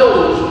 the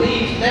nose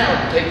needs now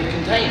to take the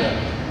container.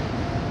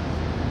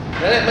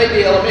 Now that may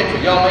be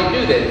elementary. Y'all may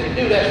do that. If you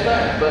do, that's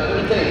fine. But let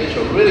me tell you, it's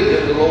a really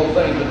good little old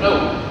thing to know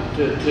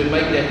to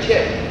make that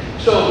check.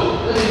 So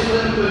let me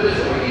put it this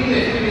way. Even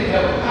if we didn't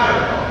have a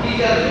pirate call, he's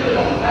got to do it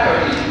on the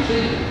pirate, as you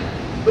see.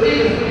 But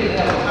even if we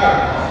didn't have a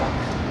pirate call,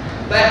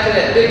 back to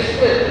that big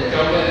split that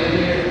y'all got in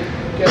here,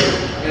 okay?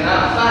 And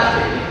I'm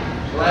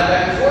 550. So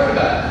linebacker's worried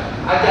about it.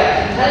 I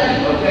got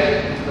contained,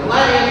 okay? The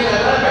line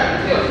inside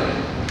linebacker tells me,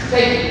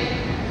 take it.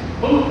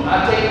 Boom,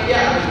 I take it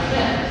down to the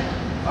snap.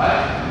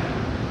 Alright?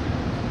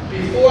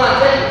 Before I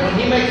take it, when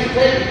he makes the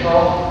take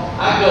call,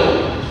 I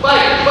go,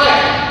 spike,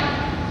 spike.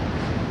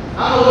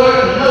 I'm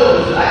alerting the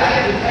nose that I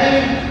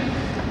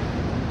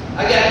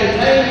got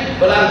contained,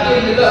 but I'm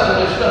getting it up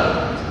with this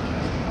stuff.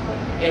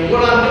 And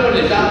what I'm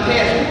doing is I'm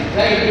passing,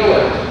 contain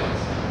yours.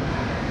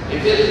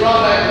 If it's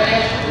front back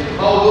pass, if the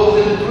ball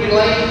goes into 3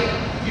 lanes,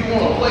 you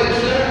want to play the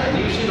center, and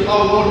you see the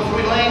ball going to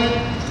 3 lanes,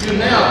 You're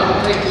now going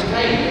to take the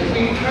game and we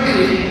turn it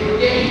into a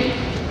game.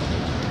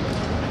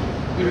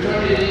 We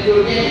turn it into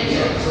a game. He's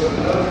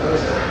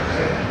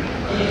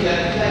got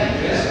the game.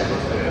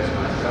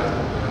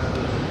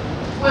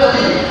 Well,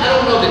 I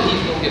don't know that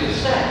he's going to get the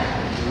sack.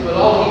 But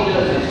all he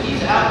does is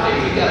he's out there.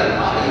 He got a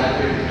body out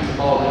there to keep the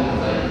ball in the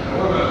thing.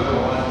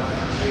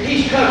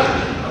 He's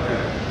covered.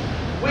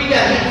 We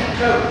got him for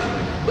coverage.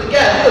 But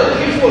guys, look,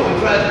 here's what we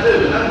tried to do.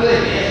 And I'm glad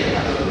you asked me.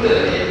 I'm glad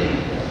you asked me.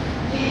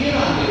 You're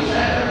not going to get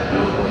sacked. No,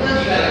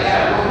 you got a guy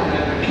working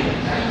out there.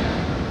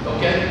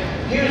 Okay?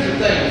 Here's the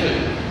thing, too.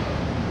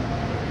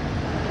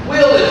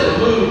 Will is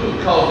removed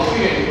because we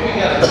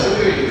got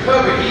we're in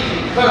coverage. He's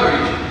in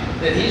coverage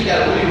that he's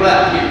got to be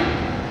right here.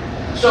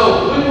 So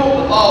we want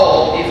the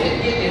ball, if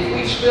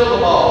we spill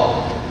the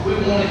ball, we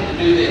want it to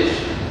do this.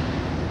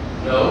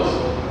 No.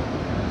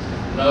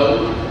 No.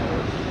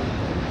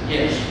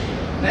 Yes.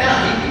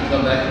 Now he can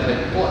come back and take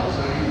the point.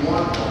 So you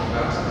want to.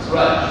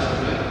 Right.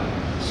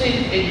 See,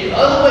 and the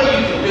other way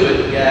you can do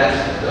it, guys,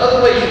 the other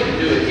way you can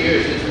do it here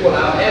is what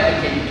I'm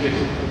advocating to.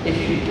 If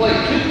you can play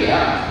two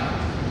gap,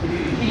 if you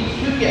can teach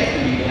two gap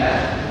to you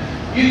guys,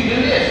 you can do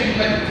this. You can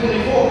make a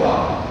 24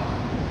 call.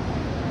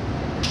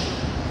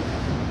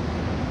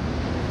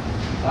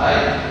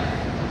 Right?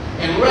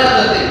 And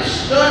rather than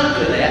stunt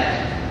to that,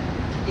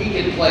 he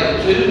can play a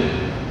 2,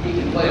 he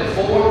can play a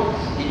 4,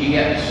 and you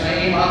got the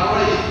same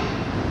operation.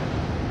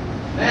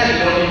 Now you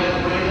don't even have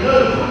to bring the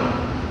nose one.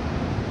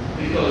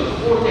 Because the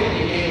 4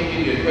 technique game will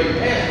give you a great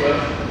pass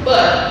rush,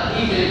 but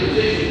he's in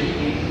position he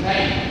can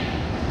contain it.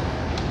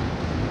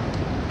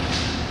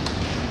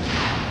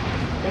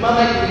 Am I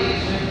making any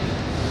sense?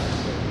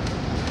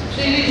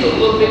 See, these are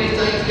little bitty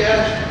things,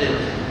 guys.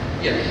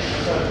 Yes.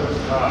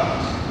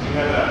 You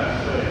had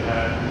that, they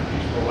had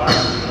peaceful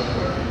lapses of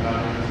where you're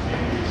not even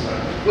in the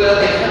Well,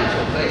 they come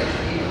so fast.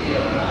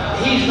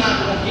 He's not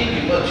going to give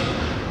you much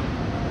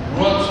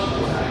run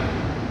support.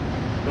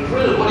 But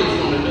really what he's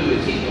going to do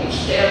is he's going to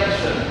stab the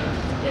center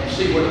and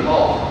see where the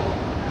ball is.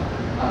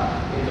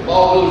 If the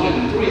ball goes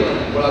in the 3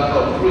 lane, what I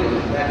call the 3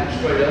 lane, back it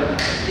straight up,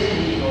 then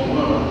he's going to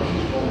run up,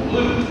 he's going to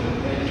lose,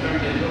 and it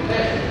turns into a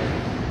pass.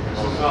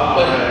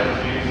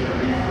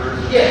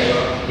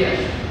 Yes,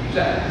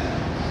 exactly.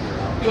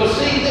 Because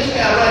see, this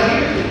guy right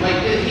here can make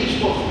this, he's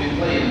supposed to be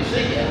playing the C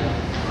gap.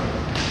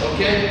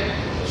 Okay?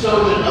 So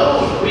the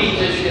nose reads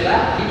this shit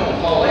out. He's gonna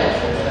call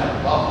that shit out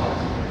the ball.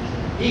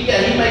 He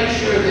makes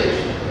sure this.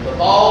 The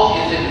ball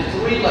is in the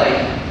 3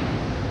 lane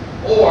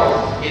or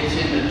it's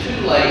in the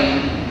 2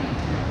 lane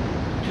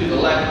to the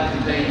left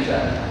of the contained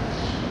side.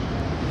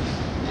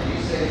 Did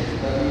you say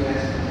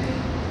WSD?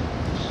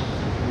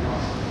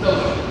 No,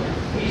 sir.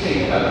 He's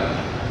in cover.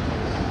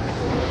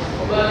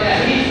 But now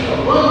he's a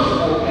run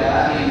support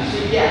guy in the C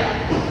gap.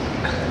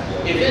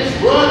 If it's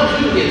run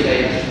to his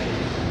edge,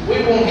 we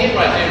want him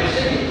right there to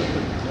see it.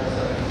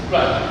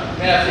 Right.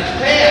 Now if it's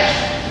pass,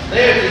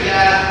 there's the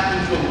guy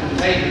who's going to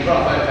contain the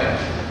drop back pass.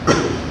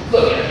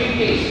 Look, if you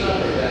can't stop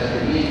that guy to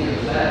the end of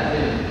the side,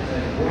 then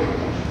it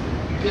works.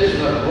 You just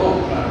let a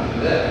rope trying to do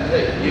that.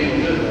 You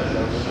ain't do that.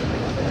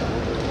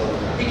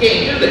 He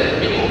can't do that.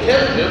 He can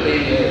tell him to do it,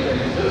 he can't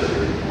do it.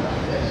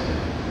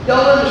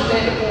 Y'all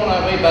understand the point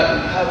I made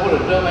about what a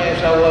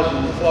dumbass I was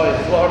in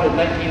Florida in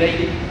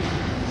 1980?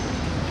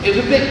 It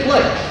was a big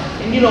play.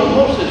 And you know,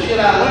 most of the shit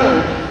I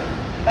learned,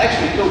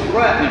 actually Coach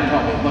Bryant didn't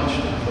taught me a bunch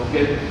of stuff,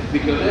 okay?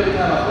 Because every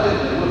time I played,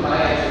 they whip my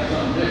ass at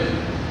something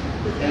different.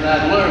 And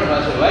I'd learned,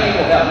 I said, well, I ain't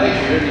gonna have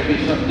next year, it'd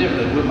be something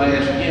different, they'd whip my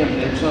ass again,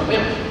 and then something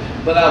else.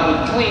 But I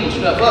would clean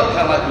stuff up,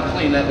 kind of like we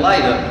clean that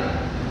light up.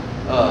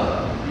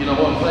 You know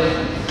what I'm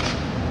saying?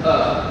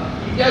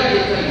 You gotta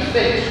get things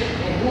fixed.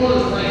 One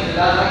of the things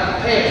that I like to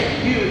pass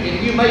to you,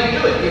 and you may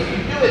do it. If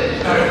you do it,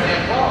 it's not a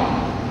damn problem.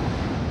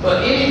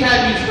 But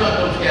anytime you stunt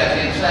those guys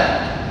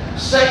inside,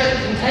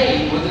 second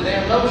contain with the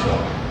damn nose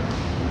guard.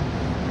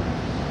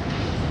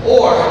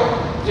 Or,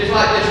 just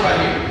like this right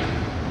here.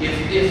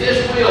 If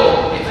this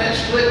wheel, if that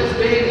split was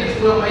big and this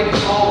wheel made a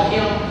call to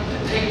him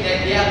to take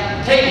that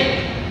gap, take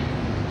it.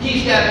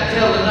 He's got to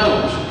tell the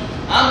nose,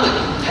 I'm the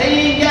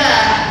containing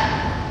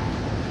guy,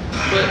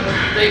 but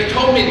they've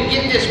told me to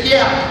get this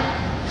gap.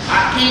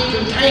 I can't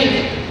contain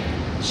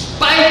it.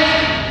 Spike!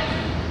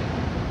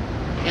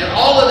 And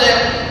all of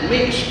that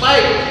means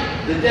spike.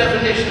 The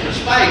definition of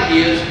spike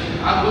is,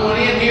 I'm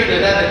going in here,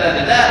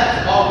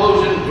 da-da-da-da-da-da. The ball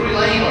goes in the 3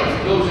 lane, or if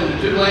it goes in the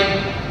 2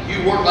 lane,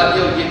 you work like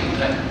you'll get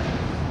contained.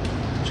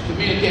 It's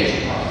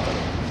communication problem.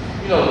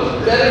 You know,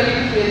 the better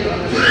you kids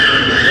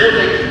understand, the more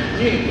they can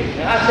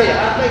communicate. And I tell you,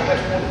 I think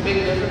that's one of the big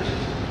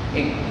differences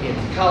in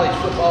college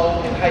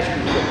football and high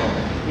school football,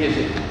 is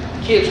that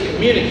kids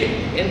communicate.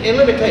 And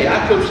let me tell you,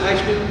 I coach high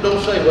school.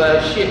 Don't say,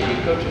 well, shit,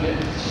 you're coaching it.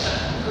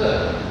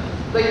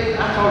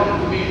 I taught them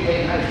to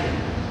communicate in high school.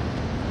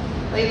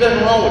 There ain't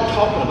nothing wrong with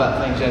talking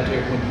about things out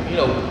there, when, you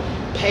know,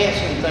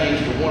 passing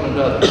things to one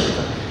another.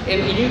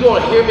 And you're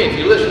going to hear me, if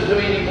you listen to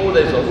me anymore,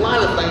 there's a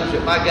lot of things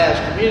that my guys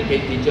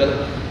communicate to each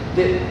other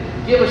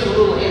that give us a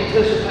little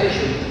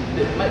anticipation.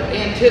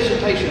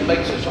 Anticipation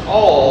makes us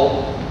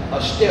all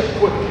a step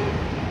quicker.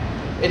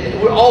 And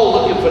we're all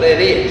looking for that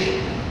edge.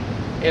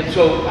 And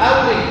so I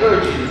would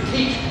encourage you to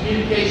teach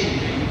communication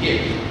to your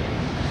kids.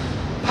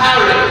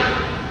 Pirate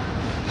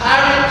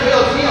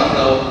tells him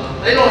though,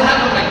 they don't have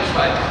to make a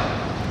spike.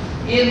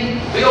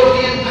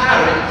 Built-in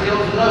pirate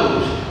tells the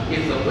nose,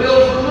 if the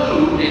wheel's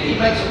removed and he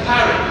makes a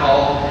pirate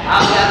call,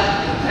 I've got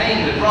to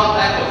contain the drop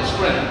back of the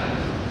sprinter.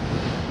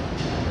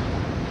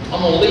 I'm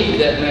gonna leave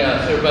that now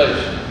if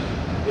everybody's,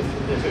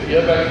 if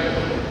everybody,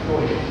 go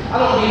ahead. I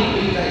don't need to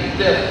be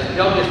anything,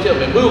 y'all just tell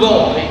me, move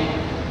on, Pete.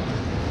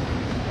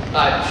 All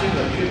right, shoot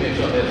me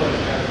something.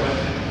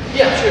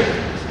 Yeah, sure.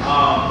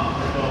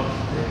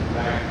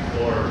 Back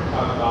or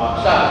talk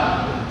about. Stop.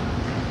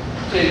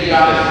 Say you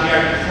got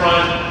your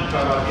front,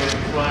 talk about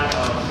getting front,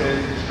 says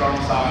the strong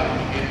side, and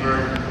you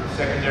invert the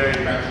secondary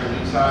back to the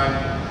weak side.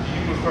 Do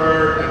you prefer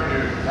like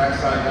your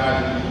backside guy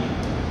to be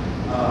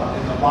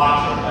in the box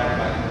or back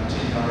like 10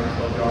 yards,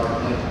 12 yards,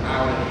 like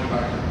out and you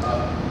back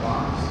up in the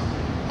box?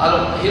 I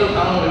don't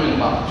want him in the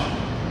box.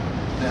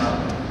 Now,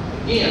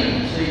 again,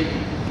 see,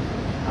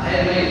 I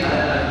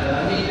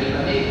need to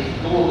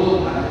go a little,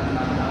 I'm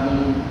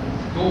going to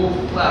go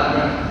flat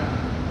around.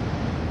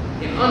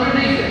 In under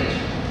defense,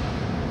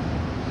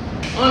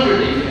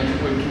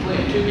 we're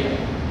playing two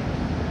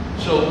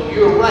games. So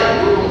you're right,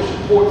 we're going to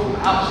support from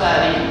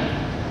outside in.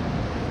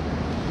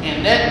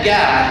 And that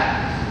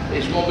guy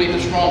is going to be the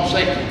strong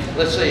safety,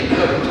 let's say in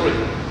cover 3.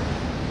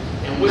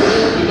 And we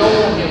don't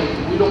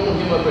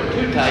want him up there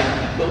too tight,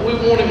 but we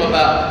want him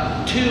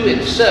about 2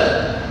 and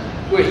 7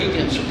 where he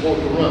can support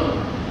the run.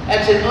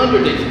 That's in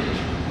under defense.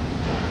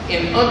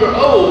 In under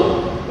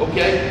O,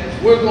 okay,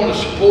 we're going to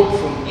support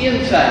from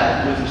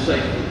inside with the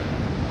safety.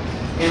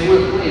 And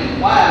we're playing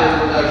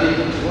wider with our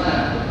defensive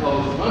line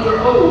because under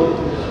O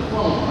is a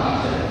funnel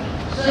concept.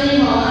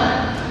 Same line,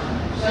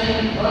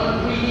 same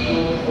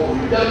reheat or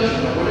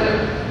reduction or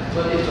whatever,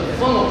 but it's a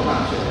funnel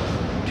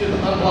concept to the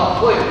unblocked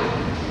player.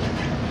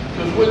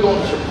 Because we're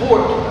going to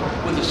support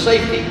with the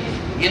safety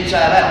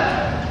inside out.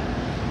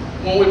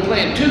 When we're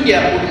playing two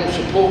gap, we're going to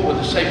support with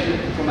the safety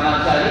from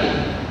outside in.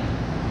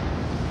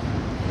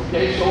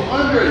 Okay, so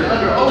under and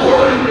under O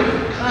are two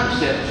different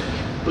concepts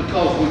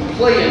because we're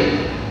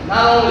playing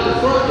not only the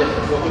front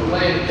difference, but we're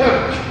playing the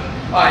coverage.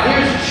 All right,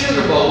 here's the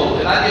Sugar Bowl,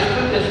 and I just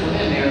put this one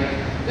in there.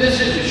 This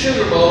is the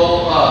Sugar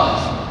Bowl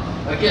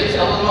against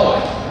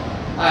Illinois.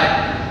 All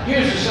right,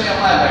 here's the Sam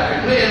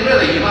linebacker. And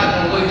really, you might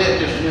want to look at that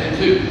just a minute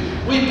too.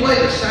 We play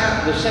the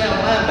Sam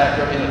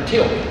linebacker in a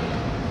tilt.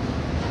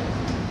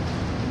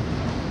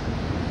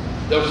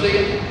 They'll see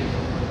it.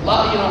 A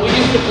lot, we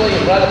used to play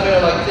him right up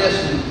there like this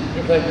and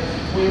everything.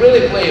 We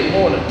really play him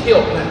more in a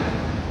tilt now.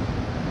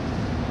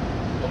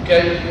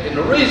 Okay? And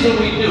the reason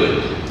we do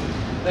it,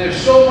 there's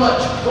so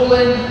much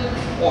pulling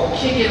or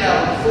kicking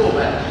out of the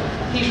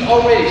fullback. He's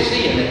already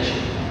seeing that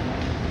shit.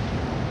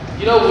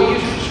 We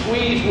used to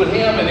squeeze with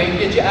him and then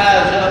get your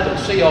eyes up and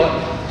see all it.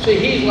 See,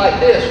 he's like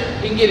this.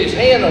 He can get his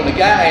hand on the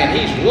guy and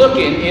he's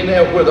looking in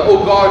there where the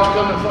old guard's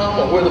coming from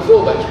or where the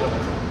fullback's coming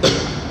from.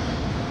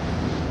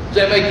 Does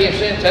that make any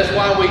sense? That's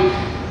why we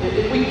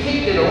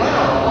kicked it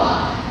around a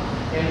lot.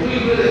 And we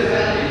really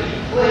found that he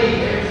played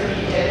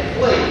everything he had to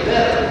play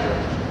better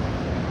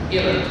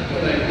in a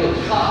little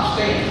top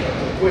stance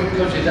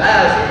because his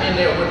eyes are in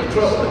there where the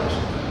trouble is.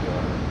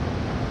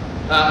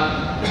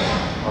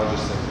 I'll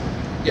just think.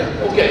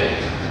 Yeah, okay.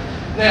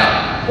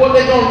 Now, what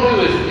they're going to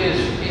do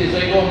is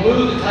they're going to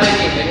move the tight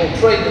end. They're going to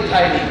trade the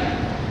tight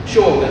end.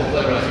 Show them that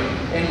play right here.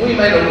 And we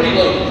made a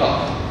reload call.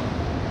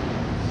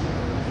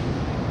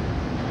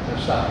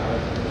 Let's stop it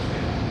right there.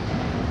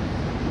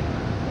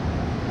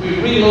 We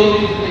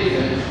reloaded the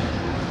defense.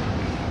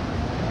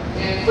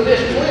 And for this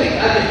clinic,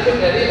 I just put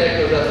that in there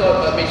because I thought it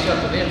might be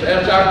something interesting.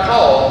 That's our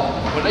call.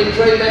 When they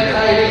trade that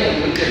tight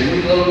end, we just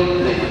reloaded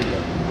the defense.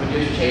 We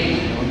just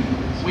changed it.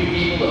 We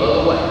equal the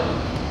other way.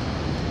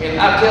 And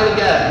I tell the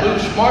guys,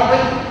 move smartly.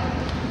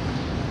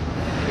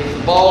 If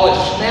the ball is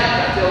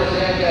snapped, I tell the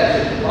damn guys,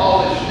 if the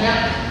ball is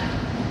snapped,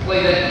 play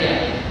that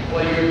gap.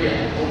 Play your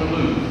gap on the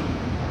move.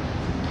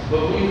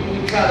 But we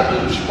try to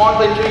move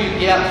smartly through your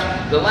gaps.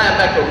 The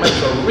linebacker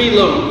makes a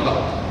reload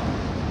call.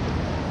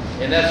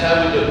 And that's how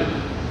we do it.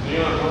 You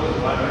don't know the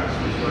linebacker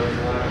switch,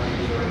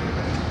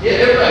 Yeah,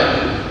 everybody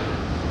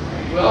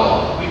does.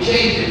 Well, we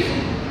changed it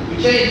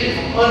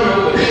from under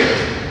over here.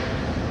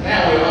 Now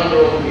we're under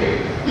over here.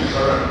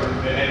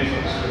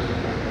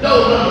 No,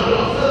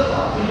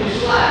 flip-flop. We just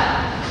slide.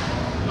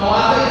 No, I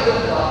think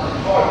flip-flop is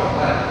hard to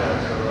play.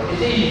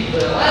 It's easy,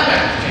 but the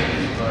linebackers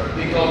change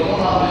because one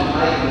of them is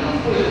made and one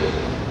flips.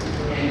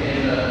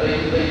 And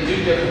they do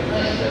different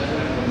things. That's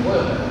when we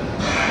play.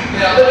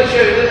 Now, let me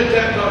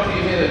talk to you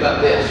a minute about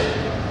this.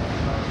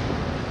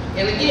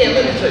 And again,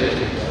 let me tell you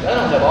this. I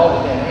don't have all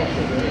the damn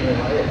answers or anything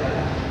like that.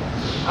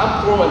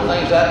 I'm throwing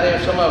things out there.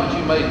 Some of them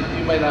you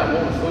may not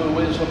want to fool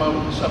with. Some of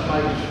them,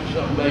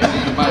 some maybe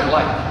you might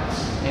like,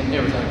 and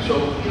everything. So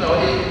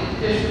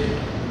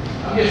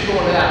I'm just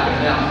throwing it out there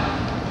now.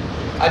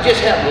 I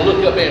just happened to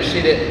look up there and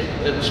see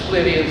that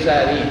split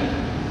inside in.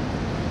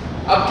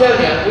 I'm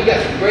telling you, we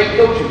got some great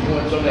coaching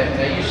points on that.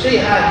 Now you see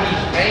how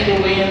he's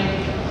angled in.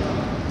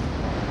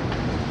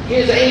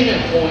 His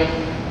aiming point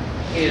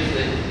is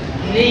the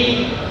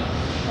knee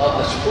of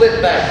the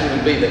split back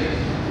will be there.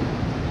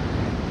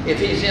 If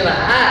he's in an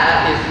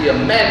I, it's the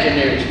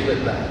imaginary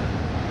split back.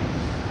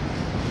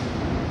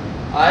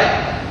 Alright?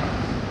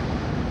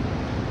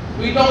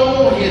 We don't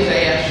want his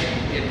ass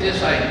at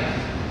this angle.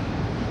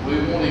 We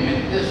want him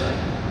at this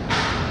angle.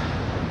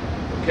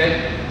 Okay?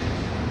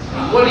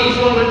 And what he's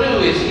going to do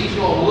is he's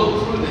going to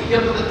look through the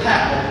hip of the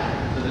tackle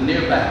to the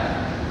near back.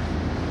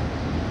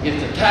 If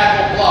the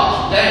tackle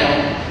blocks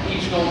down,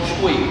 he's going to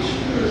squeeze.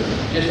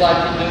 Just like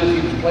he do if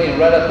he was playing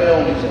right up there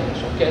on his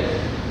ass, okay?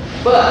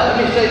 But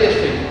let me say this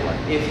to you.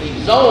 If he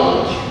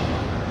zones,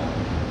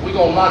 we're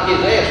going to knock his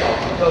ass off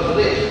because of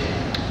this.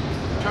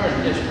 Turn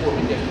this for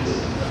me just a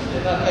little bit.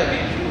 They're not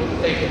having you look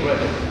take it right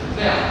there.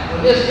 Now,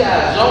 when this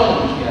guy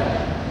zones,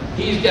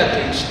 he's got to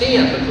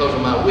extend because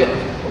of my width,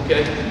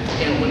 okay?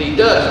 And when he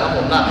does, I'm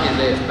going to knock his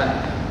ass back.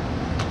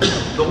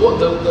 The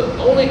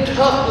only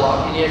tough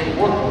block he has to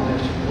work on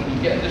this when you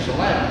get this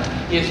alignment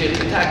is if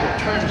the tackle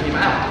turns him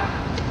out.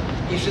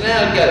 He's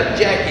now got to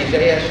jack his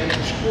ass and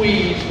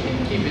squeeze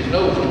and keep his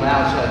nose on the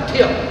outside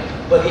tip.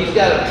 But he's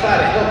got to try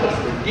to help us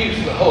reduce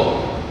the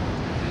hold.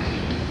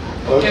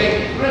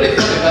 Okay? Really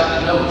think about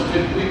the nose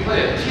too. We play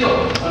a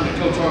tilt under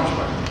Coach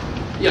Armstrong.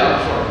 Yeah,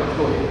 I'm sorry, Coach,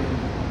 go ahead.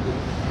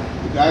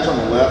 The guys on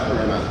the left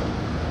are in a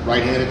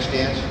right-handed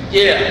stance?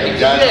 Yeah,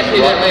 exactly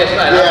that last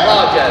night. I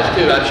apologize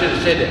too, I should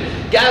have said that.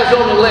 Guys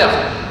on the left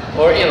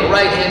are in a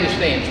right-handed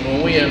stance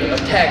when we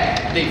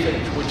attack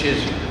defense, which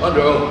is under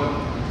O.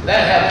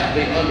 That happens to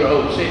be under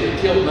O. See the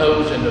tilt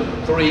nose and the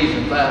 3s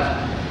and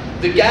 5s.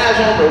 The guys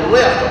on the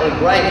left are in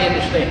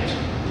right-handed stance.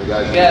 The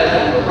guys on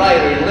the right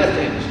are in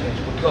left-handed stance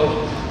because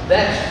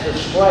that's the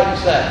strike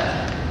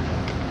side.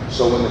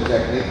 So when the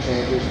technique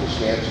changes, the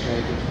stance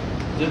changes?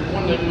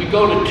 When we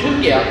go to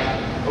 2-gap,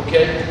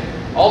 okay,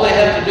 all they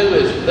have to do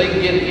is they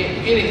can get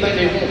anything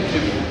they want to.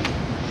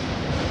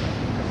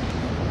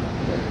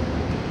 Okay.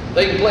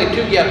 They can play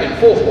 2-gap in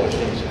 4-4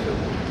 stance if they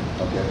want.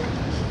 Okay.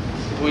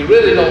 We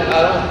really don't.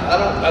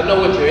 I know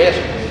what you're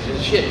asking me.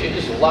 It's shit. It's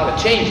just a lot of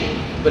changing,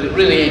 but it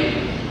really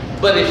ain't.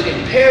 But it's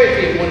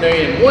imperative when they're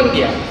in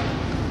 1-gap,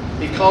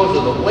 because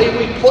of the way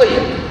we play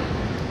it,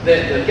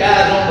 that the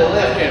guys on the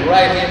left and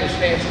right-handed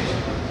stances.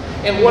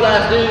 And what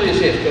I do is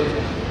this, Coach.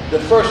 The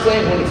first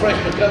thing when the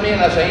freshmen come in,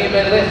 I say,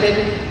 anybody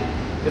left-handed?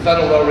 If I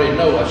don't already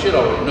know, I should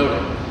already know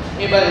that.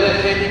 Anybody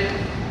left-handed?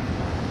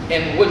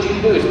 And what you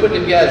do is put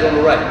them guys on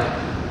the right.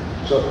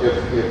 So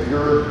if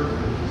your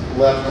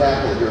left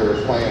tackle here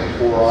is playing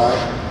 4-eye,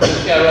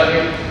 this guy right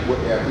here.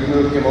 If we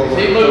move him over, if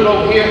he moved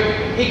over here,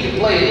 he can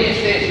play in any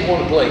stance you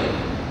want to play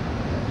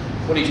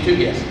when he's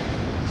 2-gap.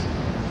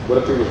 What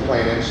if he was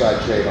playing inside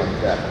shade on the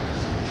tackle?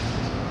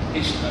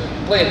 He's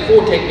playing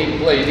 4 technique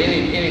plays,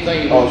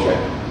 anything you want to.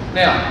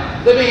 Now,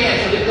 let me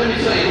answer this. Let me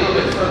say a little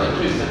bit further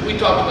too. We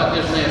talked about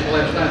this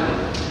last night.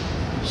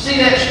 See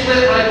that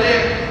split right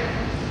there?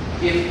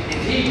 If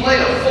he played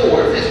a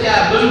 4, if this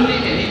guy moved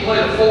him and he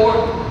played a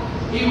 4,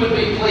 he would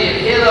be playing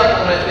head up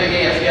on that big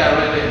ass guy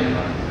right there.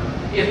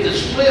 If the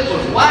split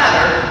was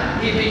wider,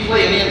 he'd be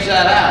playing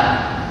inside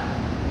out.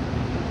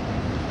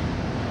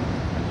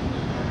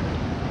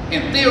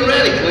 And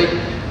theoretically,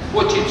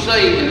 what you'd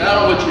say, and I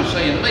don't know what you're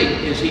saying to me,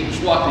 is he'd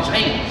swap his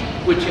hands,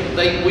 which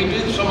we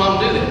do, some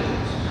of them do that,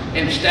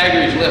 and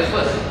stagger his left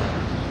foot.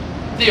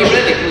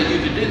 Theoretically,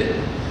 you could do that.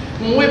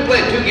 When we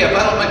play 2-gap, I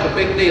don't make a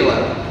big deal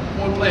out of it.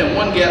 When we play in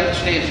 1-gap, the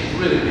stance is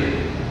really big.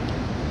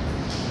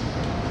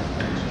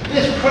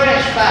 This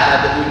crash 5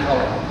 that we call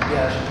it,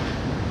 guys,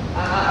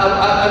 I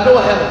know I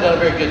haven't done a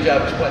very good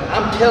job explaining.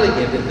 I'm telling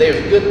you that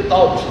there's good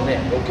thoughts in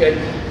that, okay?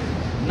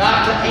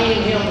 Not to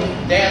aim him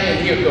down in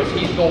here because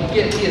he's going to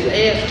get his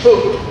ass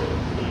hooked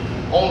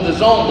on the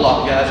zone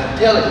block, guys. I'm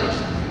telling you.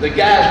 The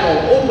guy's going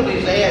to open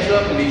his ass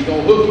up and he's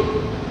going to hook him.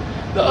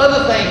 The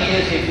other thing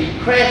is if he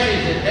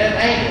crashes at that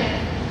angle,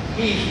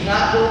 he's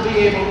not going to be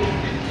able to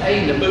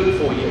contain the boot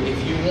for you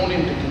if you want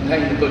him to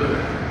contain the boot.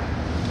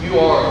 You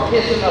are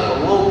pissing up a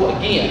rope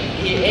again.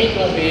 He ain't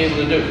going to be able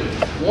to do it.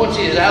 Once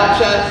his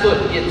outside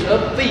foot gets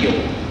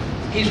upfield,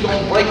 he's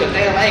going to break a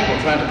damn ankle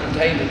trying to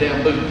contain the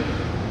damn boot.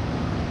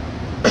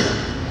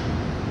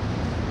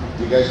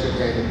 You guys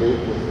contain the boot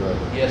with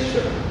Yes,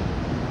 sir.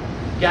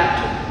 Got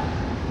to.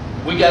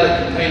 We got to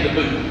contain the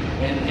boot.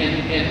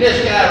 And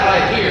this guy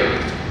right here,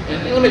 and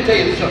let me tell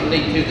you something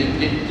neat too, that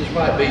this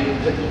might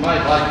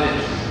like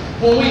this.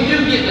 When we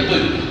do get the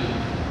boot,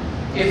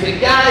 if the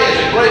guy is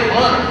a great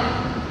runner,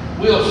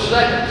 we'll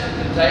second to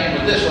contain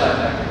with this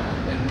linebacker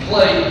and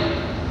play.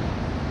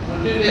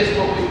 We'll do this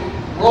where we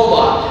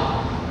robot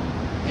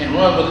and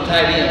run with the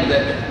tight end with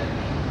that guy.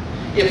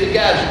 If the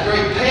guy's a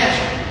great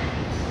passer,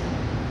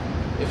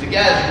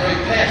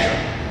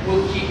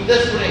 we'll keep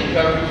this one in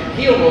coverage and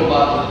he'll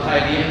robot with the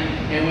tight end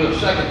and we'll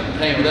second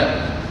contain with that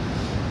one.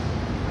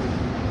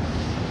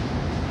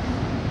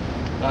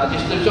 I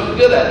just did something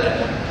good at that.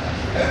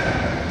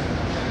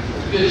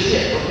 It's good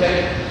shit, okay?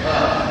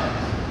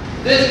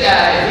 This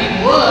guy, if he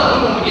can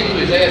run, we're going to get to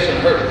his ass and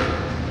hurt him.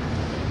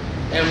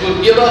 And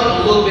we'll give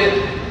up a little bit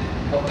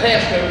of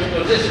pass coverage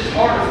because this is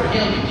harder for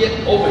him to get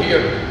over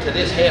here to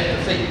this half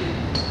the field.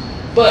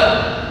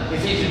 But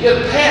if he's a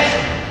good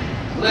passer,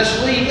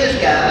 let's leave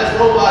this guy. Let's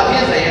roll out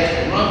his ass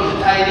and run with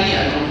the tight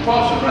end on the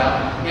crossing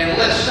route, and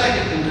let's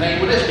second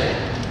contain with this guy.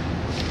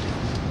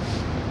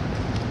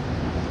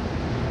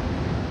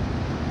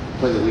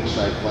 Play the weak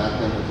side flat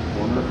then with the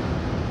corner.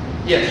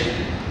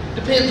 Yes.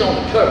 Depends on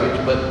the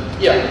coverage,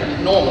 but yeah,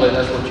 normally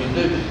that's what you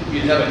do.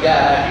 You'd have a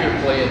guy out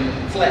here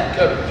playing flat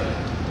coverage.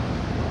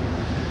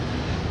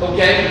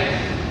 Okay,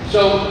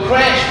 so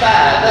crash 5,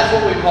 that's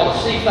what we call a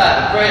C5,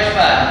 crash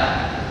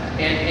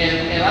 5.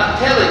 And I'm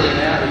telling you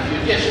now, if you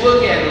just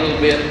look at it a little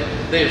bit,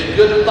 there's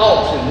good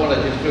thoughts in what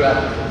I just threw out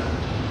there.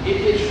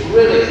 It's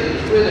really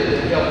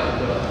going to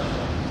help with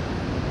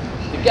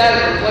us. The guy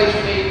that replaced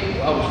me,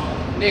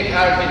 Nick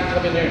hired me to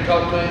come in there and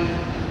talk to him,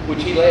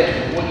 which he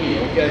lasted 1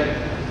 year,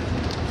 okay?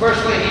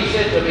 First thing he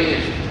said to me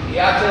is,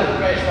 yeah, I tell the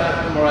crash 5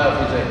 to come right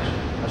off his ass.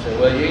 I said,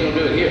 well, you ain't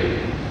gonna do it here.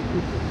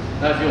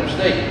 Not if you want to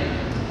stay here.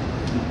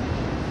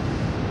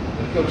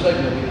 But Coach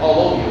Saban will be all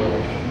over your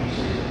ass.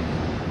 He said,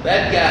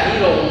 that guy, he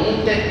don't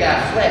want that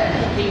guy flat.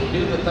 He can't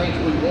do the things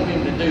we want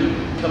him to do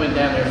coming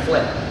down there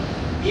flat.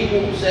 He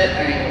wants that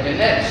angle. And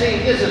that, see,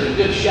 this is a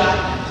good shot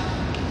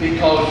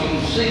because you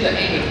can see the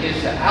angle.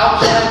 It's the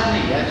outside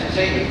knee. That's his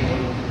aiming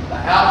point. The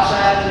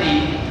outside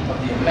knee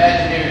of the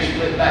imaginary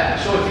split back.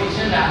 So if he's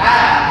in the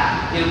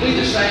eye, it'll be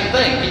the same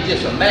thing. He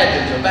just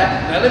imagines a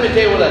back. Now let me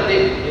tell you what I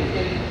did.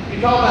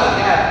 You're talking about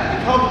a guy,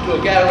 you're talking to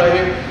a guy right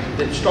here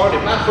that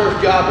started, my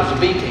first job was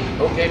a B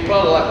team, okay?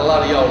 Probably like a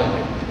lot of y'all in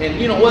here. And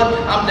you know what?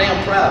 I'm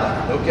damn proud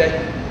of it, okay?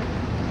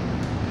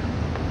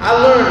 I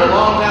learned a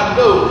long time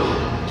ago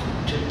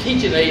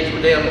teaching aids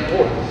were damn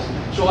important.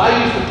 So I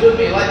used to put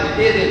me like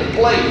they did in the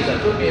plays. I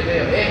put me a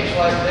damn X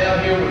like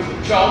down here with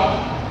some chalk,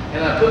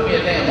 and I put me a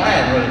damn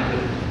line running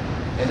through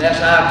it. And that's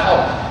how I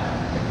taught.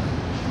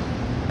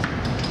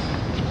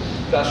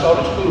 So I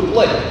started school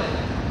play.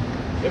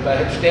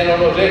 Everybody had to stand on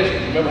those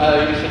X's. Remember how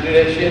they used to do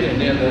that shit?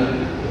 And then,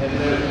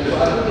 so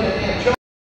I put me a damn chalk.